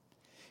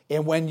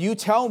 And when you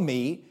tell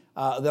me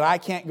that I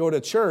can't go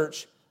to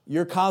church,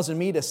 you're causing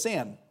me to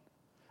sin.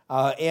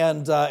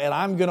 And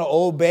I'm going to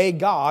obey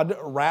God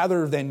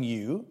rather than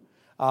you.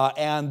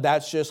 And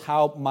that's just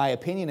how my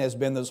opinion has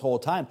been this whole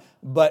time.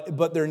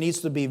 But there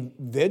needs to be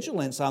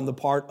vigilance on the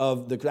part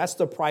of that's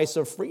the price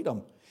of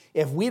freedom.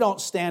 If we don't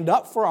stand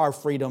up for our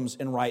freedoms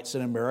and rights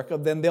in America,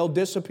 then they'll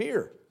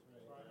disappear.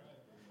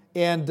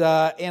 And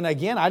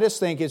again, I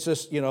just think it's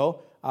just,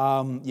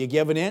 you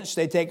give an inch,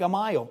 they take a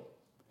mile.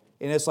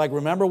 And it's like,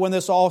 remember when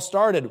this all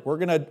started? We're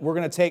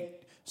gonna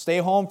stay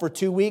home for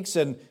 2 weeks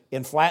and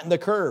flatten the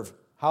curve.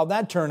 How'd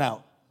that turn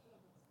out?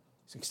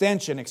 It's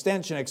extension.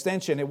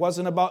 It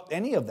wasn't about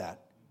any of that.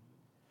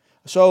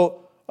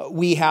 So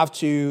we have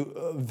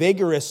to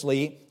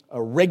vigorously,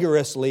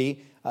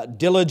 rigorously,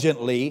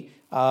 diligently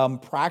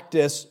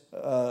practice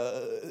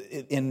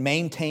in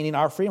maintaining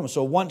our freedom.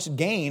 So once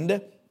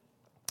gained,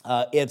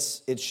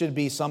 it should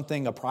be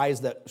something, a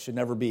prize that should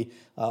never be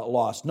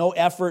lost. No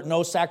effort,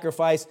 no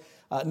sacrifice,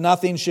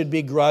 nothing should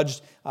be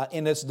grudged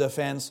in its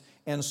defense.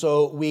 And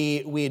so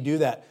we do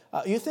that.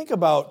 You think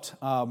about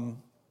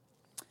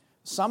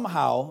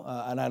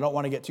somehow, and I don't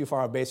want to get too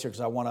far off base here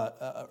because I want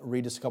to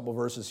read just a couple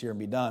verses here and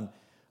be done.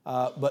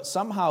 But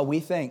somehow we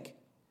think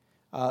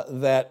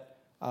that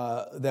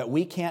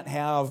we can't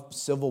have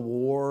civil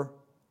war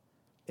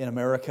in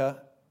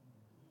America,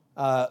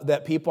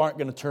 that people aren't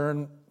going to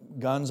turn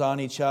guns on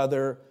each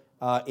other,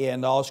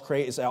 and all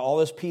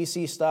this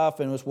PC stuff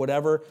and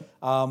whatever.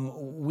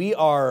 We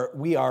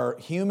are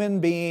human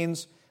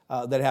beings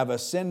that have a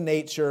sin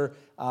nature,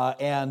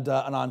 and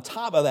on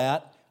top of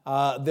that,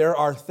 there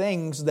are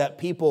things that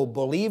people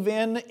believe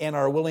in and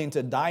are willing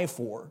to die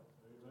for,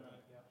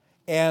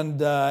 and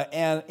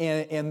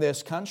in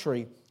this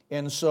country.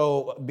 And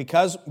so,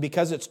 because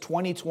it's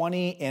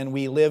 2020 and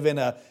we live in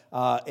a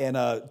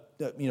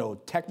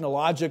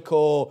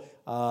technological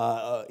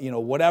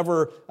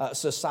whatever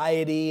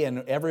society,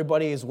 and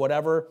everybody is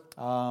whatever,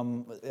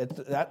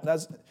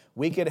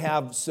 we could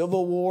have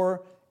civil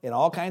war and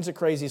all kinds of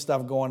crazy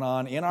stuff going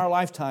on in our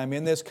lifetime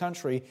in this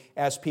country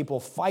as people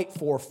fight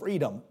for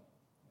freedom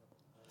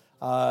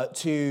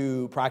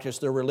to practice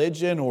their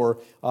religion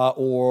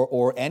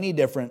or any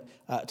different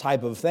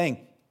type of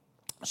thing.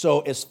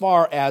 So as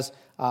far as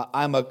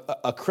I'm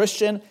a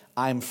Christian,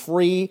 I'm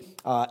free,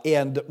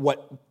 and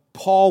what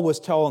Paul was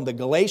telling the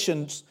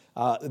Galatians,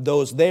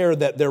 those there,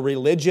 that their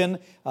religion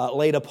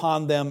laid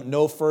upon them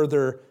no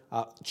further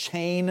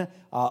chain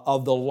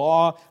of the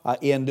law.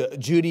 In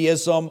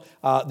Judaism,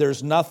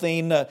 there's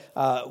nothing,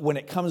 when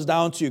it comes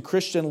down to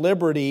Christian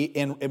liberty,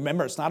 and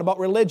remember, it's not about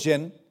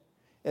religion,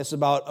 it's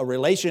about a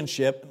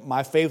relationship,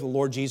 my faith with the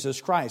Lord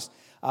Jesus Christ.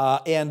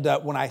 And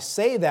when I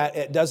say that,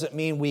 it doesn't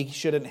mean we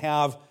shouldn't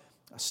have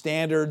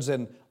standards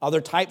and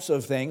other types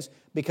of things,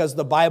 because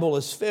the Bible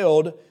is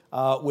filled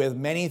with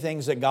many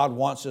things that God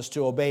wants us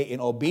to obey.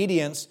 And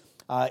obedience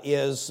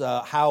is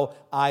how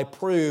I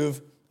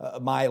prove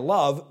my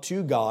love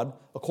to God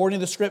according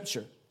to the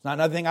Scripture. It's not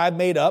nothing I've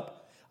made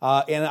up,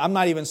 and I'm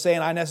not even saying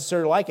I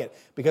necessarily like it,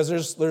 because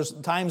there's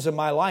times in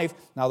my life,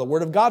 now the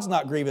Word of God's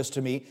not grievous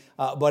to me,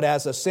 but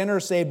as a sinner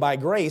saved by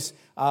grace,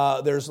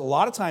 there's a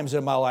lot of times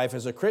in my life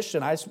as a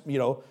Christian,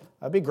 that'd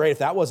be great if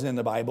that wasn't in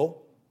the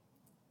Bible.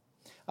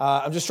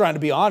 I'm just trying to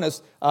be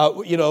honest.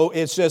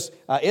 It's just,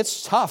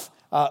 it's tough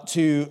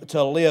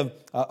to live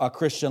a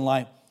Christian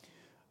life.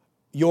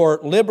 Your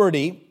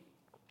liberty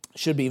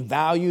should be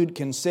valued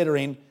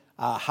considering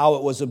how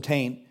it was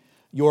obtained.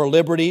 Your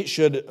liberty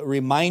should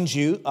remind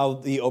you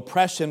of the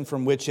oppression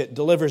from which it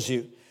delivers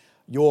you.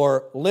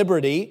 Your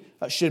liberty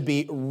should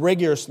be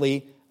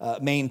rigorously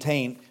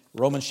maintained.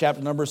 Romans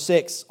chapter number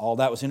 6, all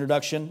that was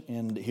introduction,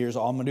 and here's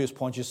all I'm going to do is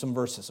point you some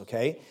verses,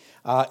 okay?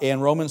 In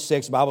Romans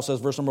 6, the Bible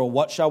says, verse number 1,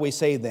 what shall we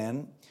say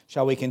then?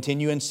 Shall we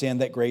continue in sin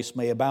that grace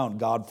may abound?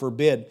 God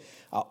forbid.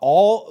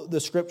 All the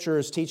Scripture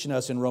is teaching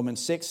us in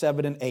Romans 6,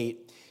 7, and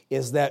 8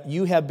 is that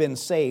you have been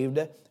saved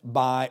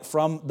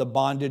from the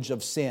bondage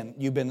of sin.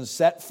 You've been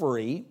set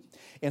free.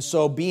 And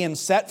so being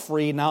set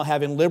free, now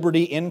having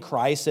liberty in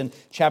Christ, in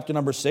chapter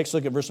number 6,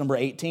 look at verse number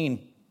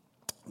 18.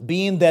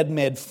 Being then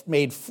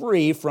made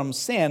free from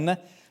sin,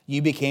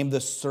 you became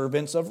the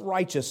servants of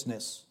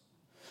righteousness.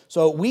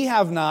 So we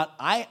have not,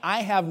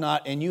 I have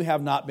not, and you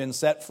have not been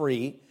set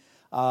free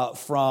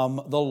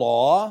from the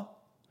law.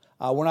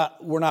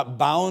 We're not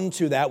bound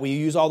to that. We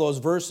use all those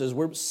verses.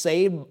 We're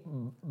saved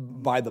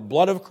by the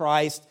blood of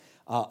Christ,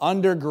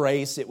 under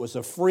grace. It was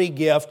a free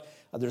gift.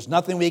 There's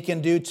nothing we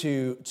can do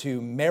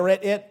to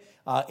merit it.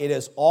 It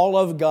is all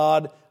of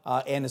God,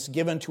 and it's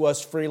given to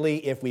us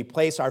freely if we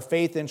place our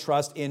faith and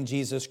trust in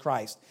Jesus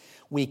Christ.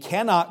 We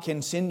cannot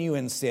continue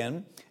in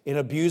sin and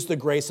abuse the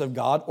grace of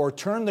God or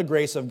turn the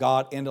grace of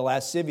God into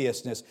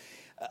lasciviousness.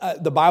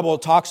 The Bible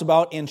talks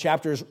about in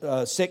chapters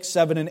 6,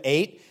 7, and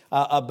 8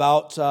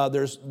 about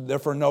there's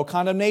therefore no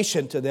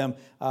condemnation to them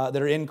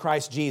that are in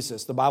Christ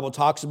Jesus. The Bible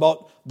talks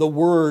about the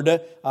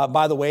Word.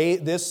 By the way,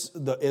 this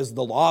is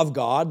the law of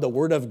God, the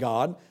Word of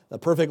God, the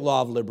perfect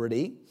law of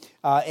liberty,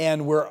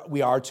 and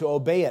we are to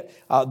obey it.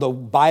 The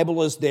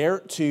Bible is there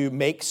to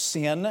make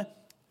sin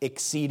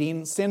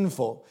exceeding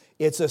sinful.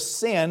 It's a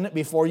sin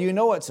before you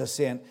know it's a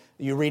sin.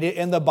 You read it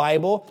in the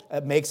Bible,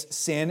 it makes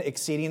sin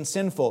exceeding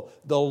sinful.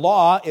 The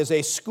law is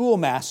a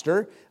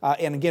schoolmaster,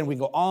 and again, we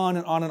go on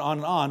and on and on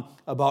and on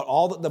about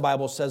all that the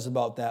Bible says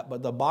about that.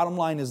 But the bottom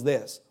line is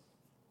this.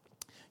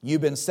 You've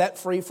been set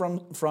free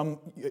from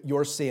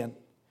your sin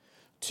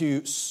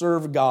to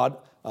serve God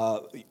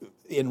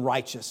in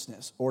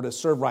righteousness, or to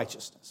serve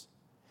righteousness.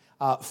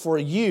 For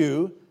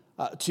you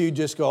to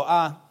just go,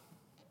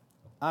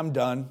 I'm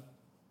done.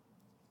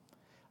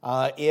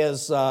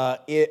 now,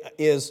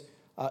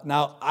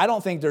 I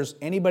don't think there's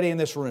anybody in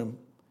this room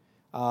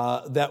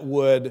that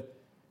would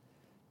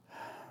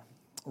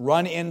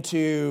run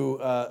into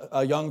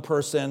a young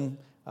person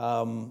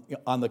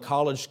on the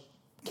college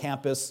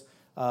campus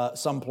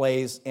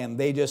someplace, and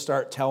they just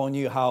start telling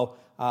you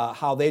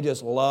how they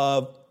just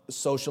love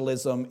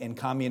socialism and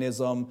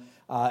communism,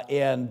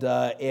 and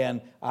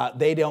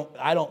they don't.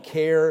 I don't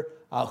care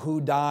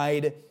who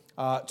died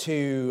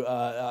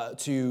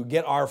to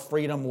get our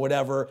freedom,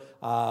 whatever.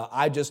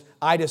 I just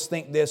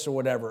think this or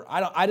whatever.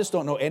 I just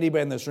don't know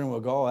anybody in this room will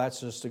go, oh, that's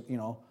just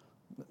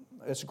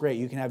that's great.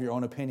 You can have your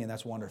own opinion.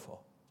 That's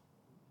wonderful.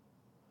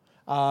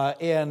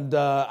 And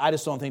I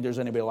just don't think there's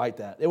anybody like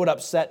that. It would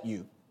upset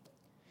you.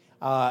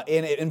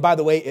 And by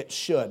the way, it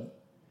should.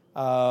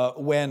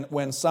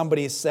 When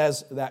somebody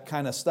says that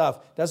kind of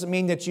stuff, doesn't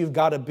mean that you've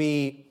got to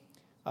be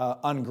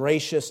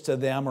ungracious to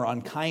them or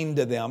unkind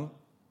to them.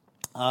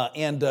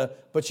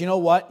 But you know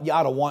what? You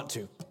ought to want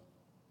to.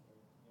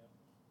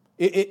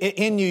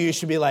 In you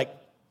should be like,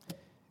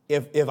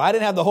 if I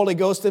didn't have the Holy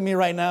Ghost in me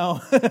right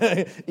now,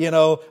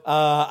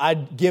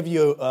 I'd give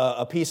you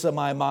a piece of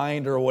my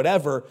mind or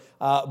whatever.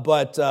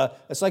 But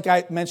it's like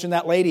I mentioned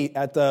that lady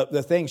at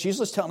the thing. She's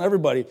just telling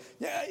everybody,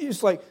 yeah,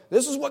 he's like,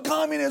 this is what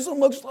communism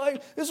looks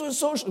like. This is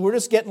social. We're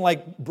just getting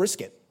like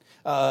brisket.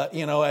 At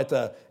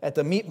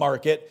the meat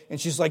market, and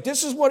she's like,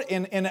 "This is what."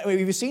 And have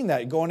you seen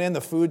that going in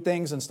the food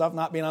things and stuff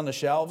not being on the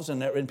shelves,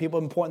 and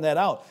people have been pointing that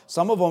out.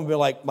 Some of them would be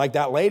like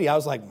that lady. I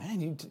was like,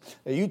 "Man,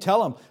 you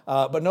tell them,"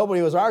 but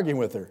nobody was arguing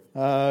with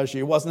her.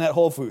 She wasn't at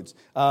Whole Foods,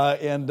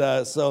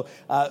 so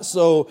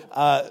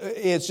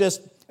it's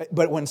just.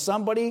 But when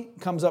somebody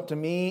comes up to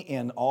me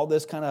and all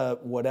this kind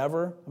of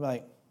whatever, I'm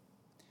like,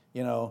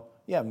 you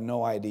have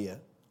no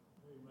idea.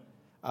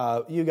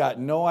 You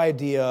got no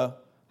idea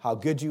how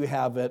good you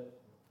have it.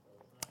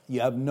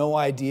 You have no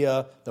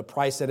idea the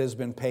price that has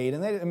been paid.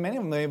 And many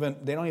of them,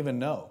 they don't even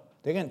know.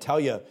 They can't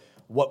tell you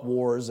what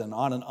wars and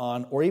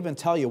on, or even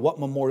tell you what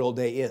Memorial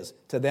Day is.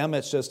 To them,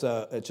 it's just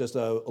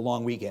a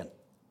long weekend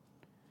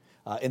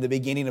in the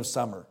beginning of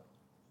summer.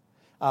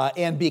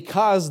 And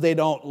because they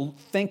don't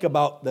think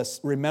about this,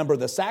 remember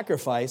the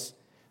sacrifice,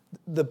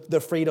 the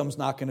freedom's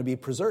not going to be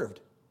preserved.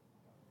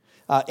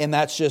 And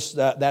that's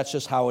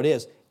just how it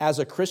is. As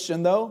a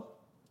Christian, though,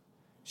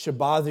 should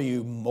bother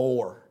you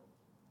more.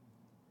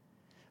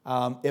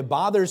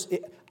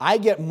 I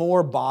get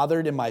more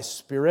bothered in my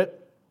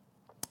spirit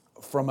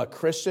from a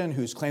Christian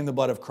who's claimed the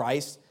blood of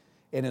Christ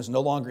and is no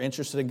longer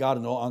interested in God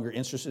and no longer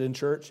interested in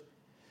church.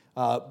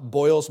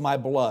 Boils my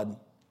blood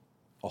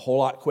a whole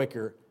lot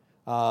quicker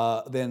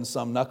than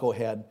some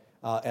knucklehead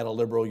at a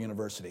liberal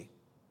university.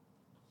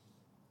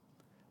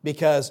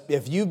 Because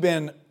if you've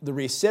been the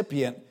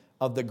recipient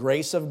of the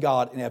grace of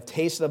God and have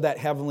tasted of that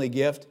heavenly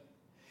gift,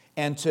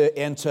 and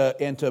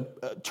to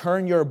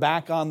turn your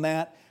back on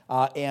that,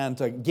 and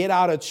to get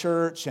out of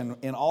church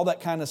and all that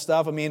kind of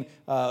stuff. I mean,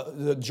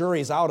 the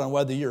jury's out on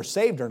whether you're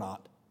saved or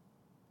not.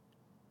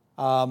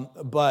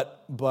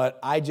 But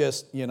I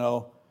just,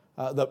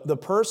 the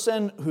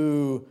person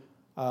who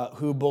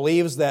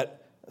believes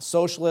that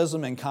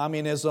socialism and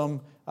communism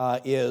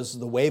is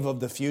the wave of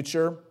the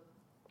future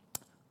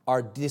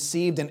are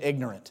deceived and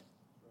ignorant.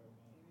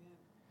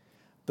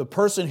 The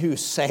person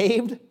who's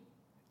saved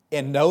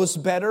and knows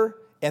better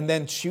and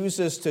then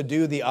chooses to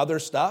do the other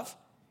stuff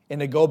and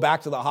to go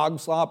back to the hog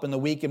slop and the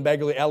weak and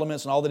beggarly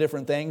elements and all the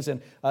different things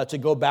and to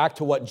go back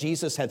to what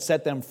Jesus had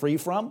set them free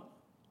from.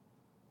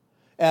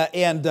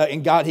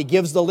 And God, He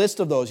gives the list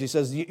of those. He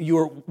says,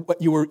 you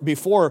were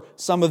before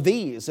some of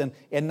these, and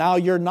now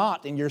you're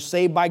not, and you're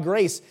saved by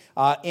grace.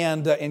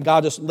 And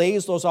God just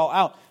lays those all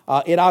out.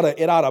 It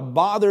ought to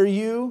bother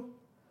you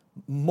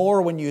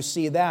more when you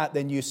see that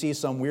than you see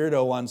some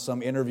weirdo on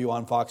some interview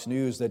on Fox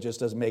News that just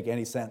doesn't make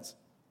any sense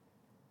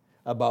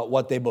about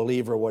what they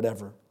believe or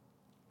whatever.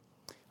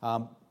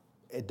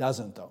 It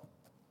doesn't, though.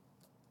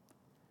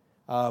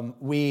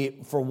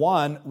 For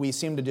one, we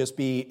seem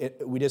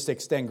to we just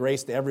extend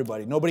grace to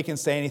everybody. Nobody can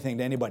say anything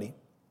to anybody.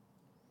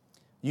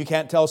 You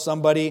can't tell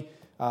somebody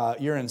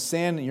you're in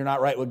sin and you're not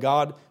right with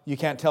God. You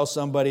can't tell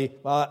somebody,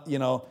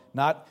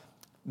 not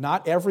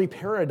every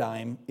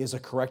paradigm is a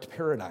correct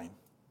paradigm.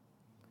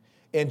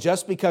 And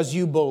just because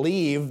you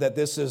believe that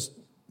this is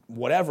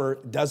whatever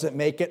doesn't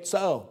make it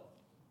so.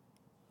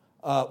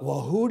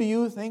 Well, who do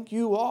you think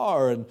you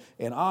are? And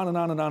on and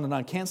on and on and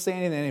on. Can't say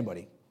anything to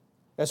anybody.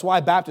 That's why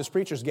Baptist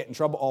preachers get in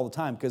trouble all the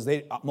time, because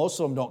most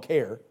of them don't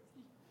care.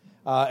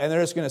 And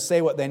they're just going to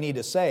say what they need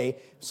to say.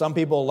 Some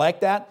people like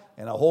that,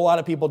 and a whole lot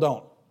of people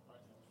don't.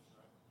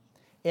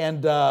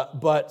 And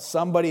but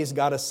somebody's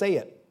got to say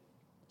it.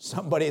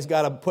 Somebody's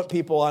got to put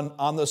people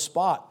on the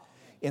spot.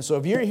 And so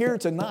if you're here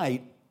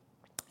tonight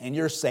and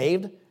you're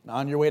saved and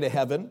on your way to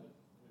heaven,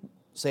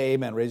 say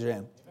amen. Raise your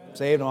hand. Amen.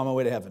 Saved and on my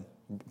way to heaven.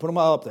 Put them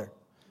all up there.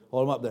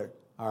 Hold them up there.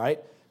 All right?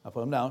 I'll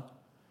put them down.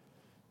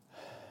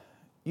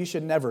 You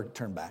should never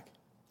turn back.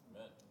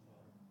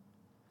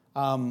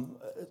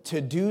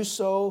 To do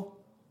so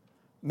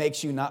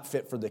makes you not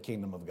fit for the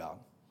kingdom of God.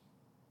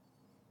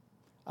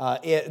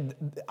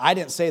 I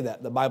didn't say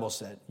that. The Bible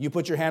said. You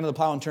put your hand on the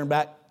plow and turn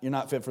back, you're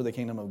not fit for the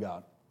kingdom of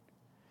God.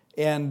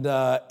 And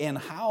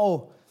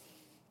how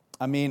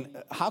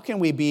can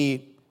we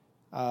be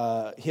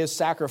His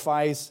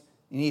sacrifice,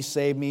 and He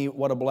saved me,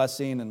 what a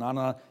blessing, and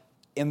on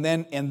and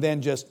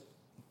then just,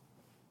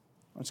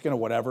 I'm just going to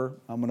whatever.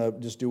 I'm going to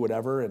just do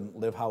whatever and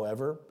live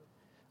however.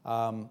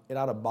 It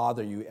ought to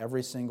bother you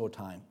every single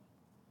time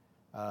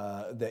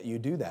that you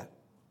do that.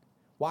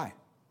 Why?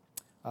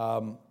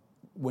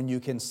 When you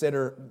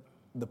consider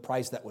the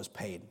price that was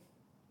paid.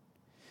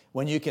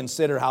 When you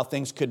consider how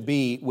things could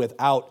be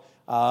without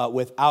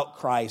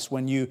Christ.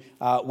 When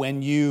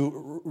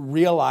you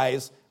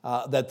realize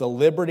that the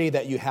liberty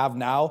that you have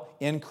now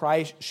in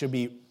Christ should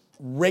be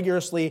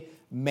rigorously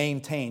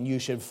maintained. You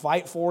should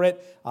fight for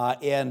it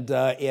and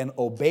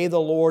obey the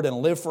Lord and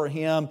live for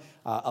Him,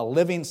 a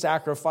living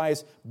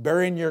sacrifice,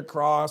 bearing your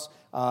cross,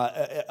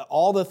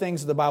 all the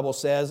things the Bible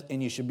says,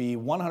 and you should be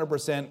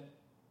 100%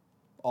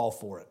 all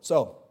for it.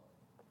 So,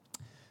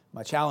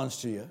 my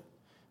challenge to you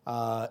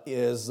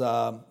is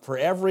for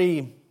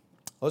every,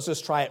 let's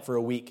just try it for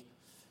a week.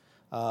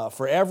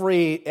 For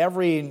every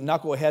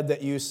knucklehead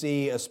that you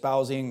see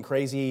espousing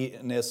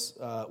craziness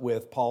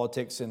with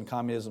politics and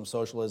communism,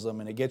 socialism,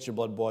 and it gets your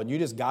blood boiling, you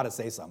just got to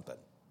say something.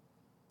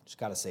 Just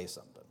got to say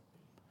something.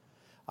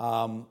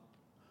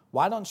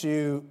 Why don't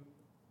you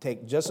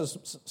take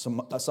just some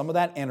of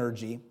that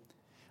energy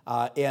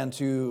and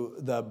to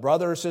the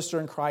brother or sister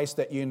in Christ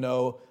that you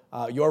know,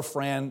 your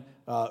friend,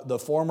 the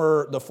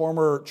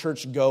former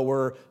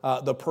churchgoer,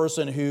 the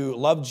person who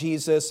loved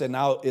Jesus and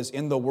now is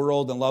in the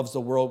world and loves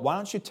the world, why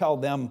don't you tell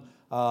them,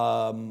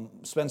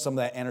 spend some of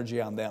that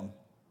energy on them?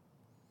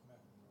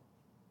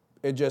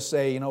 And just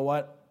say, you know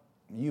what?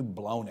 You've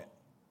blown it.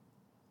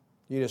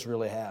 You just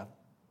really have.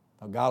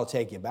 Now, God will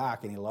take you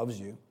back and He loves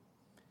you.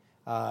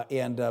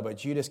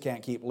 But you just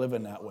can't keep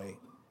living that way.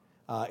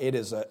 It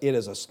is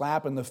a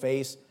slap in the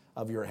face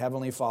of your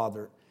Heavenly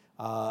Father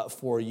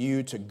for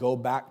you to go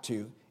back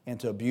to and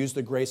to abuse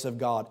the grace of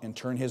God and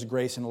turn His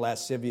grace into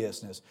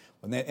lasciviousness.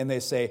 And they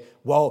say,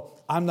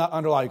 well, I'm not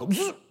under law. You go,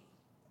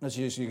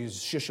 you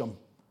shush them.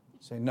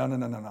 Say,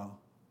 no.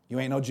 You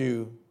ain't no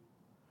Jew.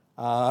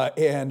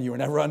 And you were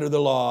never under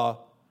the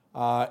law.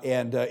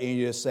 And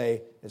you just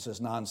say, it's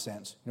just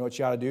nonsense. You know what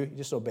you ought to do? You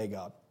just obey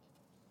God.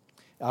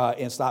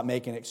 And stop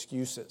making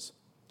excuses.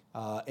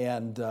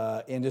 And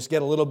just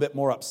get a little bit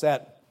more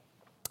upset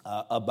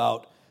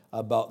about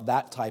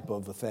that type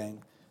of a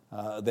thing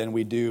than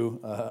we do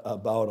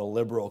about a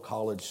liberal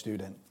college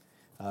student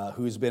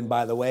who's been,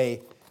 by the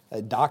way,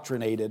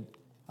 indoctrinated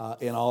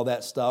in all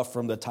that stuff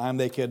from the time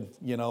they could,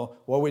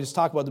 we just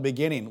talked about the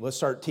beginning. Let's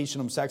start teaching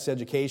them sex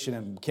education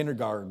and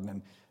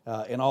kindergarten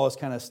and all this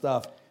kind of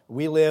stuff.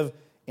 We live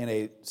in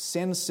a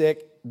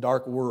sin-sick,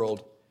 dark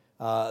world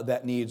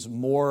that needs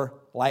more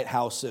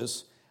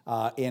lighthouses,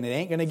 and it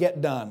ain't going to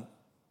get done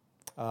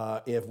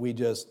if we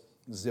just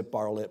zip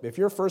our lip. If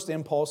your first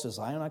impulse is,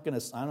 I'm not going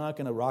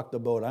to rock the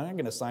boat, I'm not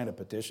going to sign a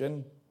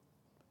petition,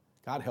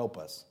 God help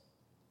us.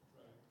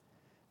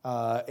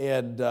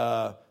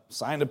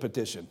 Sign a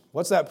petition.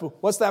 What's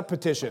that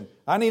petition?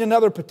 I need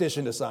another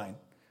petition to sign.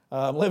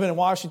 Living in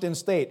Washington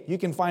State, you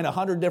can find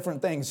 100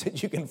 different things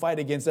that you can fight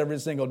against every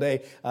single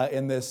day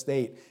in this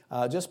state.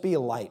 Just be a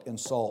light and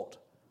salt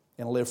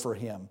and live for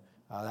Him.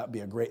 That would be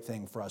a great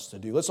thing for us to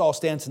do. Let's all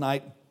stand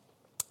tonight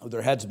with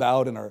our heads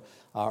bowed and our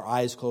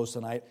eyes closed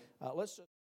tonight. Let's just